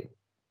 absolutely.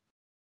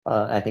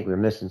 I think we're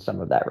missing some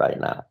of that right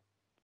now.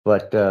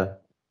 But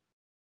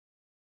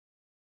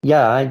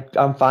yeah,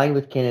 I'm fine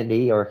with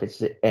Kennedy, or if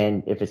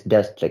it's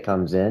Dest that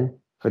comes in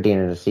for the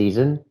end of the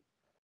season,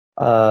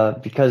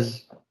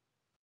 because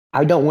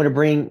I don't want to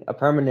bring a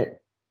permanent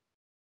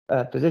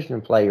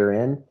position player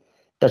in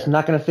that's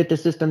not going to fit the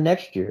system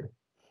next year.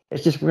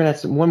 It's just we're going to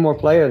have one more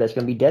player that's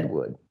going to be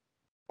Deadwood.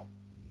 So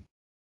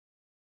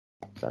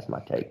that's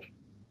my take.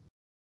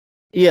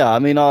 Yeah, I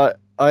mean, I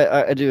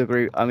do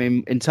agree. I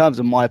mean, in terms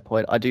of my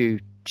point, I do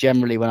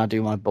generally, when I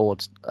do my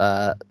boards,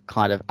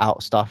 kind of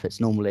out stuff, it's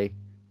normally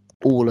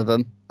all of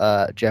them,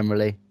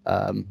 generally,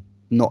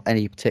 not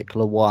any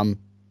particular one.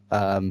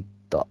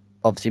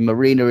 Obviously,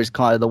 Marina is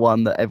kind of the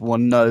one that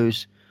everyone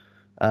knows,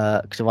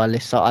 because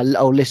if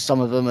I'll list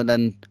some of them, and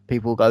then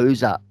people go,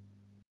 "Who's that?"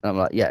 And I'm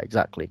like, "Yeah,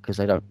 exactly," because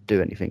they don't do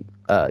anything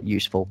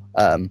useful.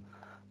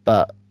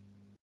 But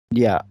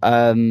yeah,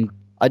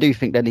 I do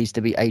think there needs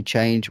to be a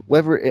change.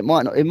 Whether it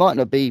might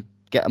not be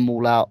get them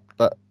all out,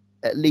 but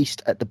at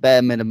least at the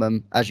bare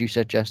minimum, as you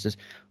said, Jesters,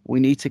 we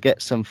need to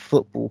get some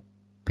football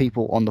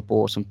people on the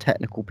board, some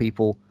technical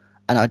people,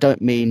 and I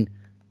don't mean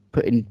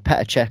putting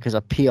Petr Cech as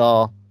a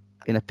PR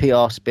in a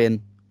PR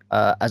spin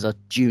as a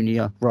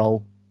junior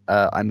role.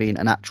 I mean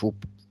an actual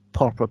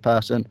proper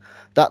person.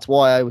 That's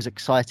why I was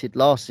excited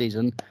last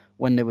season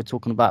when they were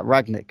talking about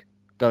Ragnick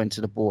going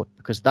to the board,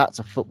 because that's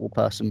a football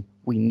person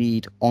we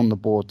need on the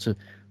board to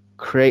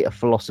create a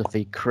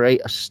philosophy,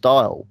 create a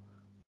style.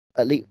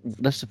 At least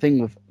that's the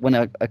thing with when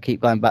I keep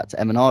going back to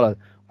Emanalo.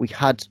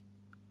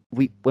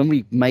 When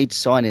we made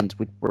signings,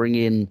 we'd bring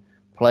in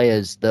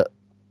players that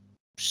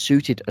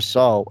suited a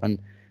style, and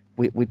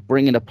we'd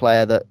bring in a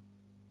player that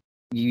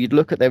you'd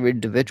look at their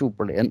individual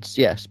brilliance,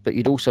 yes, but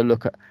you'd also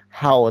look at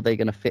how are they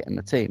going to fit in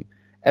the team.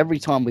 Every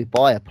time we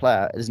buy a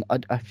player,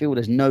 I feel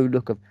there's no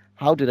look of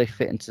how do they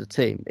fit into the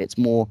team. It's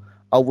more,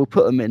 we'll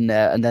put them in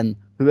there, and then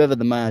whoever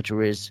the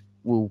manager is,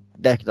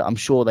 I'm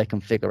sure they can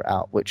figure it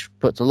out, which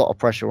puts a lot of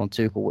pressure on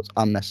Tuchel, what's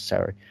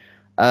unnecessary.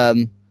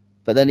 But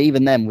then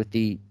even then,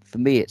 for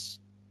me, it's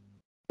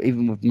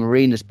even with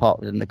Marina's part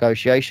of the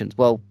negotiations.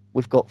 Well,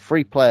 we've got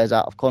 3 players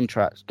out of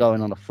contracts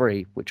going on a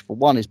free, which for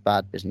one is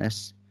bad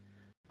business,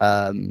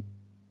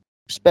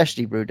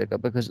 especially Rudiger,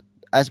 because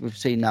as we've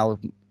seen now,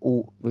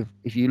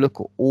 if you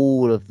look at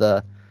all of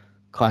the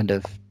kind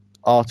of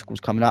articles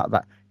coming out of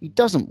that, he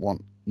doesn't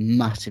want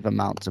massive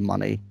amounts of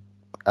money.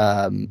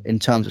 In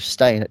terms of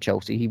staying at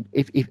Chelsea,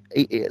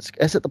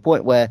 it's at the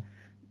point where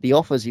the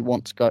offers he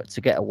wants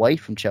to get away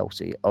from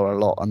Chelsea are a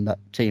lot, and that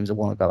teams that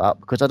want to go out,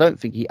 because I don't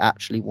think he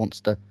actually wants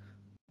to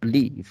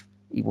leave.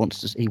 He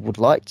would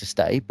like to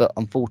stay, but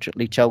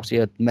unfortunately Chelsea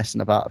are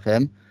messing about with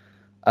him.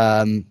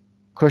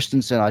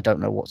 Christensen, I don't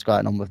know what's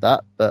going on with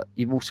that, but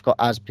you've also got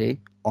Aspi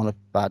on a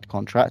bad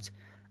contract,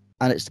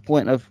 and it's the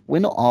point of, we're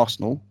not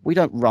Arsenal. We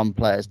don't run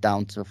players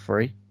down to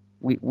free.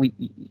 We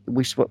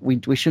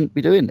shouldn't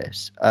be doing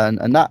this,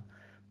 and that,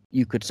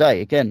 you could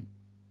say again,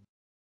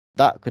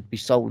 that could be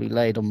solely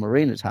laid on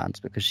Marina's hands,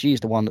 because she's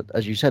the one that,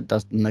 as you said,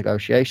 does the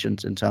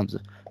negotiations in terms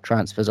of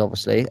transfers,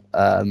 obviously,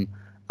 and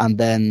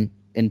then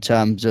in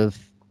terms of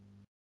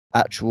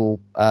actual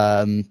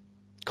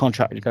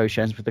contract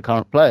negotiations with the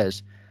current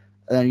players.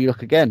 And then you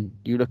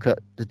look at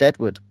the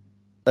Deadwood.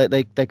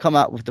 They come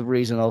out with the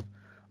reason of,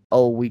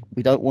 we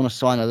don't want to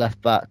sign a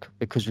left back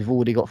because we've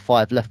already got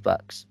 5 left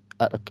backs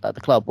at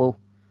the club. Well,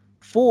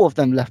 4 of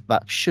them left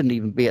backs shouldn't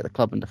even be at the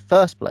club in the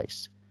first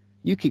place.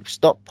 You keep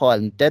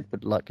stockpiling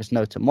Deadwood like there's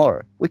no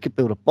tomorrow. We could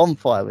build a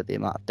bonfire with the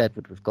amount of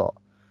Deadwood we've got.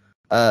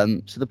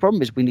 So the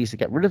problem is we need to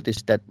get rid of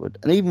this Deadwood.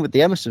 And even with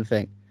the Emerson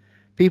thing,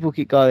 people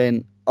keep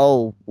going,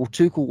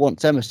 Tuchel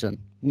wants Emerson.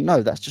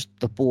 No, that's just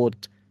the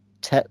board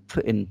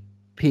putting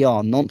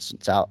PR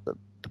nonsense out that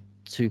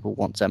Tuchel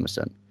wants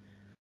Emerson.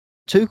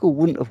 Tuchel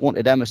wouldn't have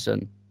wanted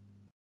Emerson.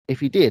 If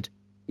he did,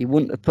 he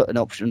wouldn't have put an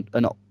option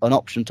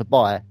to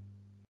buy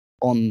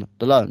on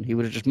the loan. He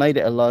would have just made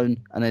it a loan,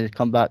 and then he'd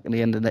come back at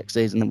the end of the next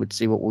season and we'd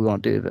see what we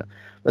want to do with it.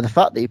 But the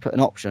fact that he put an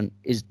option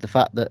is the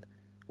fact that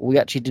we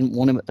actually didn't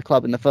want him at the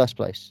club in the first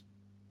place.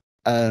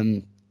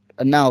 And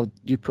now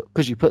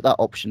because you put that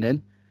option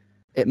in,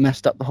 it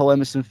messed up the whole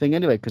Emerson thing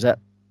anyway, because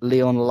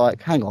Leon are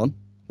like, hang on,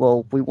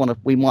 well,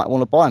 we might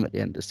want to buy him at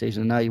the end of the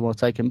season, and now you want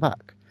to take him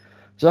back.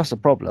 So that's the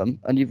problem.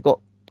 And you've got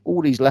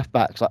all these left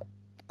backs. Like,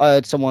 I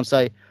heard someone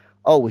say,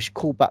 we should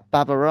call back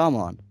Baba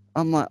Rahman.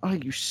 I'm like, are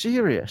you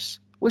serious?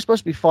 We're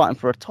supposed to be fighting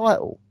for a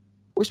title.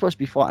 We're supposed to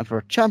be fighting for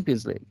a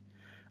Champions League.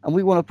 And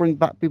we want to bring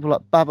back people like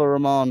Baba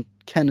Rahman,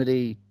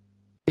 Kennedy,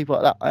 people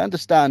like that. I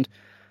understand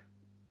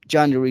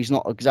January's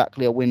not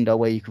exactly a window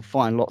where you can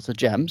find lots of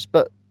gems.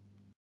 But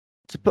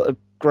to put a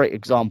great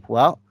example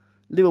out,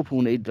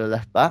 Liverpool needed a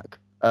left back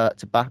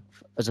to back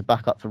as a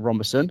backup for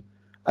Robertson,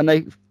 and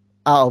they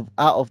out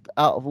of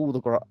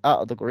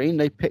the green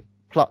they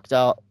plucked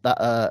out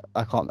that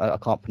I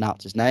can't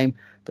pronounce his name,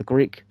 the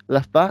Greek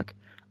left back,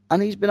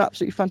 and he's been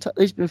absolutely fantastic.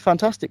 He's been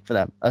fantastic for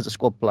them as a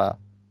squad player.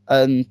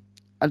 And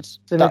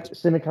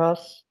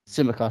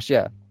Tsimikas,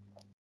 yeah,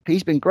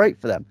 he's been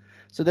great for them.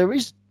 So there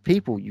is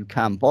people you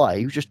can buy.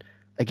 You just,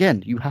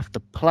 again, you have to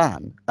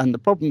plan. And the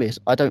problem is,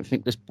 I don't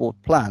think this board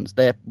plans.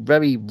 They're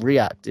very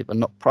reactive and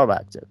not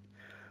proactive.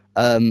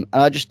 And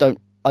I don't.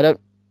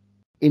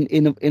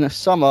 In a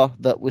summer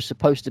that was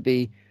supposed to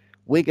be,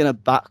 we're going to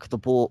back the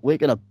board. We're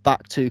going to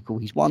back Tuchel.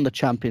 He's won the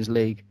Champions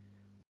League.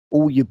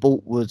 All you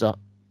bought was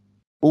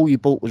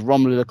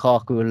Romelu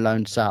Lukaku and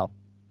loaned Sal,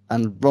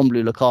 and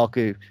Romelu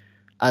Lukaku,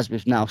 as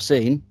we've now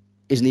seen,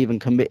 isn't even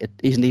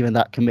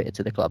that committed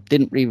to the club.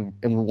 Didn't even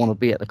want to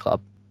be at the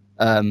club.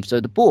 So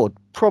the board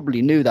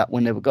probably knew that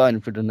when they were going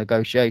through the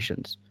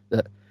negotiations,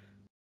 that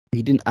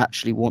he didn't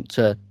actually want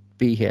to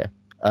be here,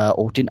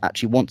 or didn't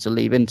actually want to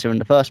leave Inter in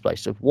the first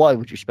place. So why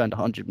would you spend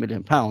 £100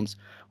 million on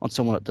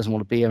someone that doesn't want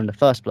to be here in the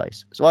first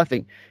place? So I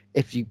think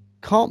if you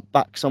can't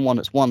back someone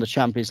that's won the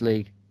Champions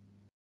League,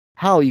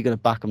 how are you going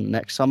to back them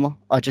next summer?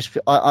 I just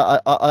feel,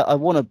 I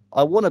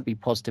want to be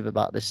positive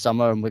about this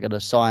summer, and we're going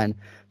to sign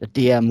the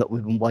DM that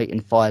we've been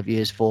waiting 5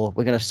 years for.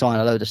 We're going to sign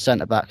a load of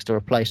centre backs to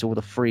replace all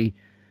the free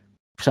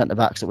centre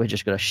backs that we're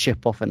just going to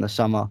ship off in the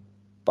summer.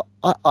 But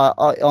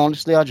I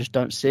honestly, I just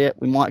don't see it.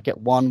 We might get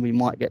one, we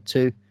might get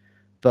two,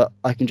 but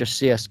I can just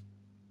see us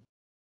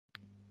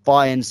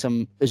buying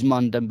some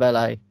Ousmane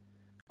Dembele,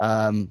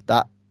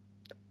 that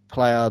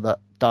player that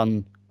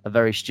done a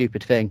very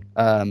stupid thing,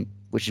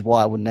 which is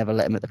why I would never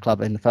let him at the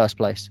club in the first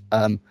place.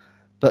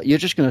 But you're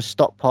just going to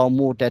stockpile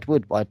more dead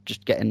wood by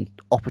just getting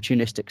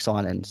opportunistic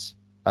signings.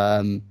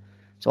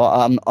 So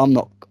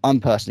I'm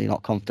personally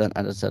not confident.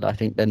 As I said, I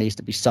think there needs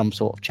to be some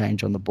sort of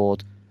change on the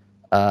board.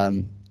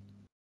 And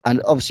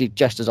obviously,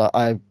 just as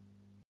I'm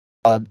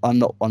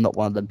not one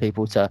of them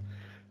people to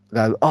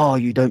go, oh,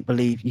 you don't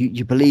believe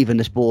you believe in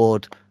this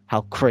board,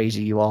 how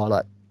crazy you are.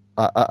 Like,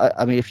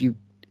 I mean, if you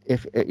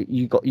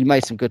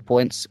made some good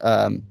points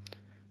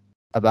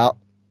about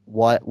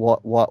what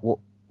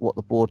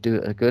the board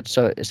do are good,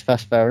 so it's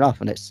fair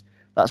enough, and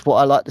that's what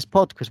I like this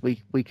pod, because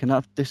we can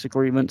have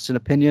disagreements and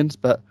opinions,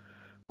 but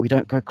we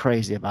don't go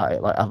crazy about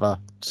it like other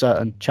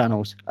certain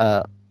channels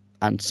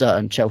and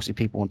certain Chelsea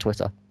people on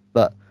Twitter.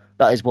 But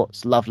that is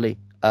what's lovely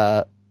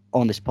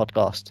on this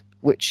podcast,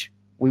 which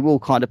we will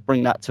kind of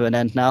bring that to an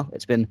end now.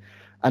 It's been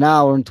an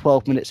hour and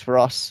 12 minutes for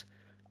us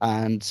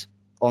and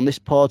on this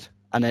pod,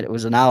 and then it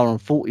was an hour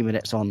and 40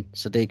 minutes on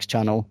Sadiq's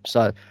channel.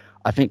 So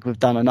I think we've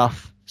done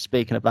enough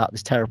speaking about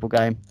this terrible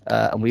game,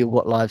 and we all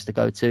got lives to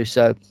go to.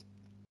 So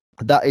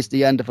that is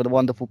the end of the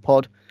wonderful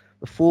pod.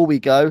 Before we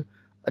go,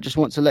 I just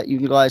want to let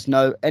you guys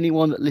know,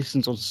 anyone that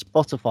listens on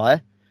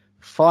Spotify,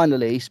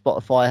 finally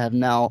Spotify have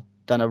now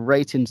done a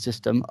rating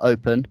system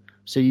open,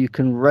 so you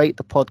can rate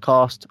the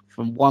podcast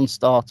from 1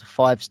 star to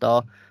 5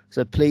 star.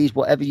 So please,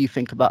 whatever you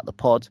think about the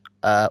pod,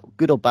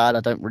 good or bad,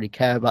 I don't really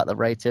care about the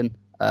rating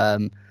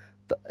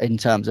in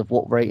terms of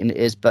what rating it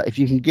is, but if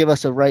you can give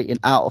us a rating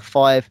out of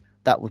 5,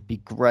 that would be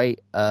great,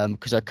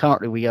 because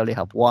currently we only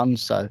have 1,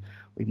 so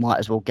we might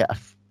as well get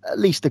at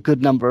least a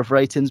good number of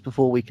ratings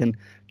before we can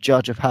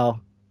judge of how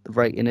the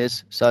rating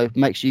is. So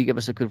make sure you give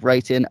us a good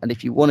rating, and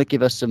if you want to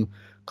give us some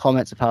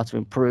comments of how to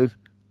improve,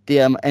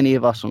 DM any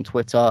of us on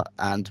Twitter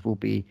and we'll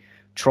be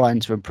trying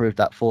to improve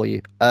that for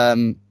you.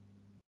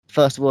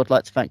 First of all, I'd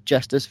like to thank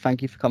Jesters.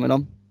 Thank you for coming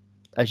on,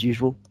 as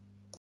usual.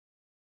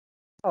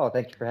 Oh,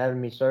 thank you for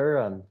having me,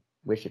 sir.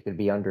 Wish it could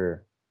be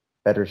under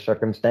better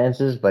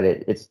circumstances, but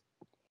it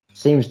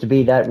seems to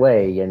be that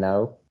way, you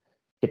know.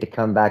 Get to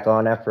come back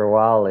on after a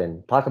while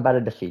and talk about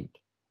a defeat.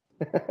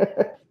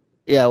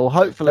 Yeah, well,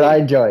 hopefully. But I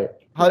enjoy it.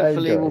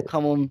 Hopefully we'll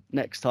come on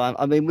next time.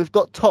 I mean, we've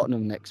got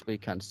Tottenham next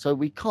weekend, so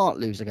we can't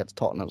lose against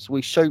Tottenham. So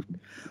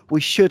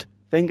we should,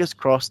 fingers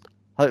crossed,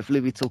 hopefully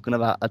be talking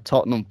about a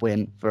Tottenham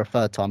win for a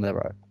third time in a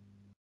row.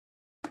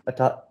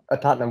 A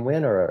Tottenham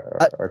win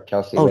or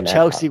Chelsea win? Oh,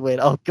 Chelsea win.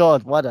 Oh,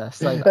 God, what a...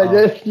 So,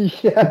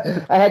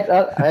 yeah,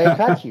 I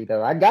got you,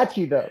 though. I got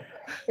you, though.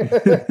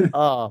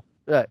 Oh,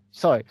 yeah,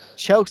 sorry.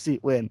 Chelsea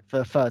win for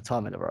the third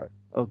time in a row.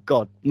 Oh,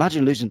 God.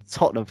 Imagine losing to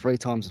Tottenham 3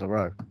 times in a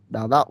row.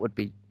 Now, that would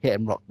be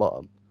hitting rock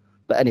bottom.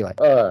 But anyway,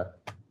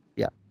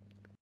 yeah.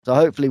 So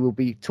hopefully we'll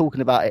be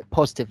talking about it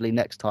positively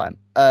next time.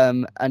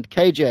 And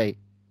KJ,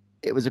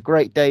 it was a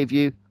great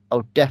debut.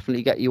 I'll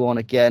definitely get you on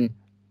again.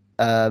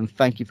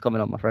 Thank you for coming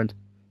on, my friend.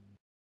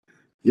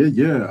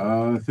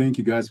 Yeah. Thank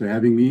you guys for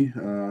having me.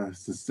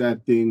 It's a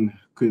sad thing.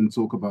 Couldn't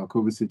talk about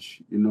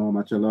Kovacic. You know how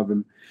much I love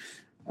him.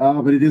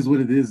 But it is what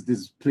it is.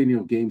 There's plenty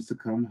of games to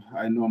come.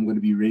 I know I'm going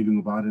to be raving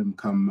about him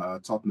come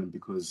Tottenham,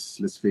 because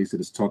let's face it,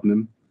 it's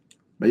Tottenham.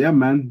 But yeah,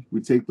 man,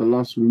 we take the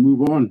loss, we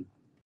move on.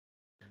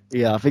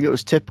 Yeah, I think it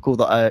was typical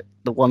that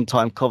the one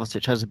time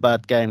Kovacic has a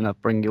bad game and I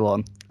bring you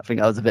on. I think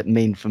that was a bit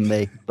mean from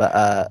me,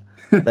 but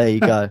there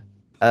you go.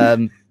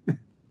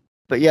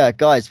 But yeah,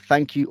 guys,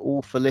 thank you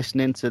all for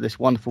listening to this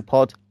wonderful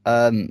pod.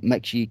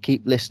 Make sure you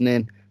keep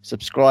listening.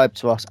 Subscribe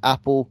to us,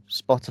 Apple,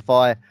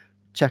 Spotify.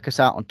 Check us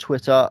out on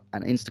Twitter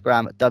and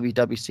Instagram at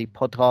WWC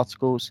Pod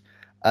Articles.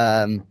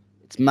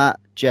 It's Matt,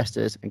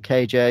 Jesters, and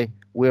KJ.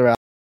 We're out.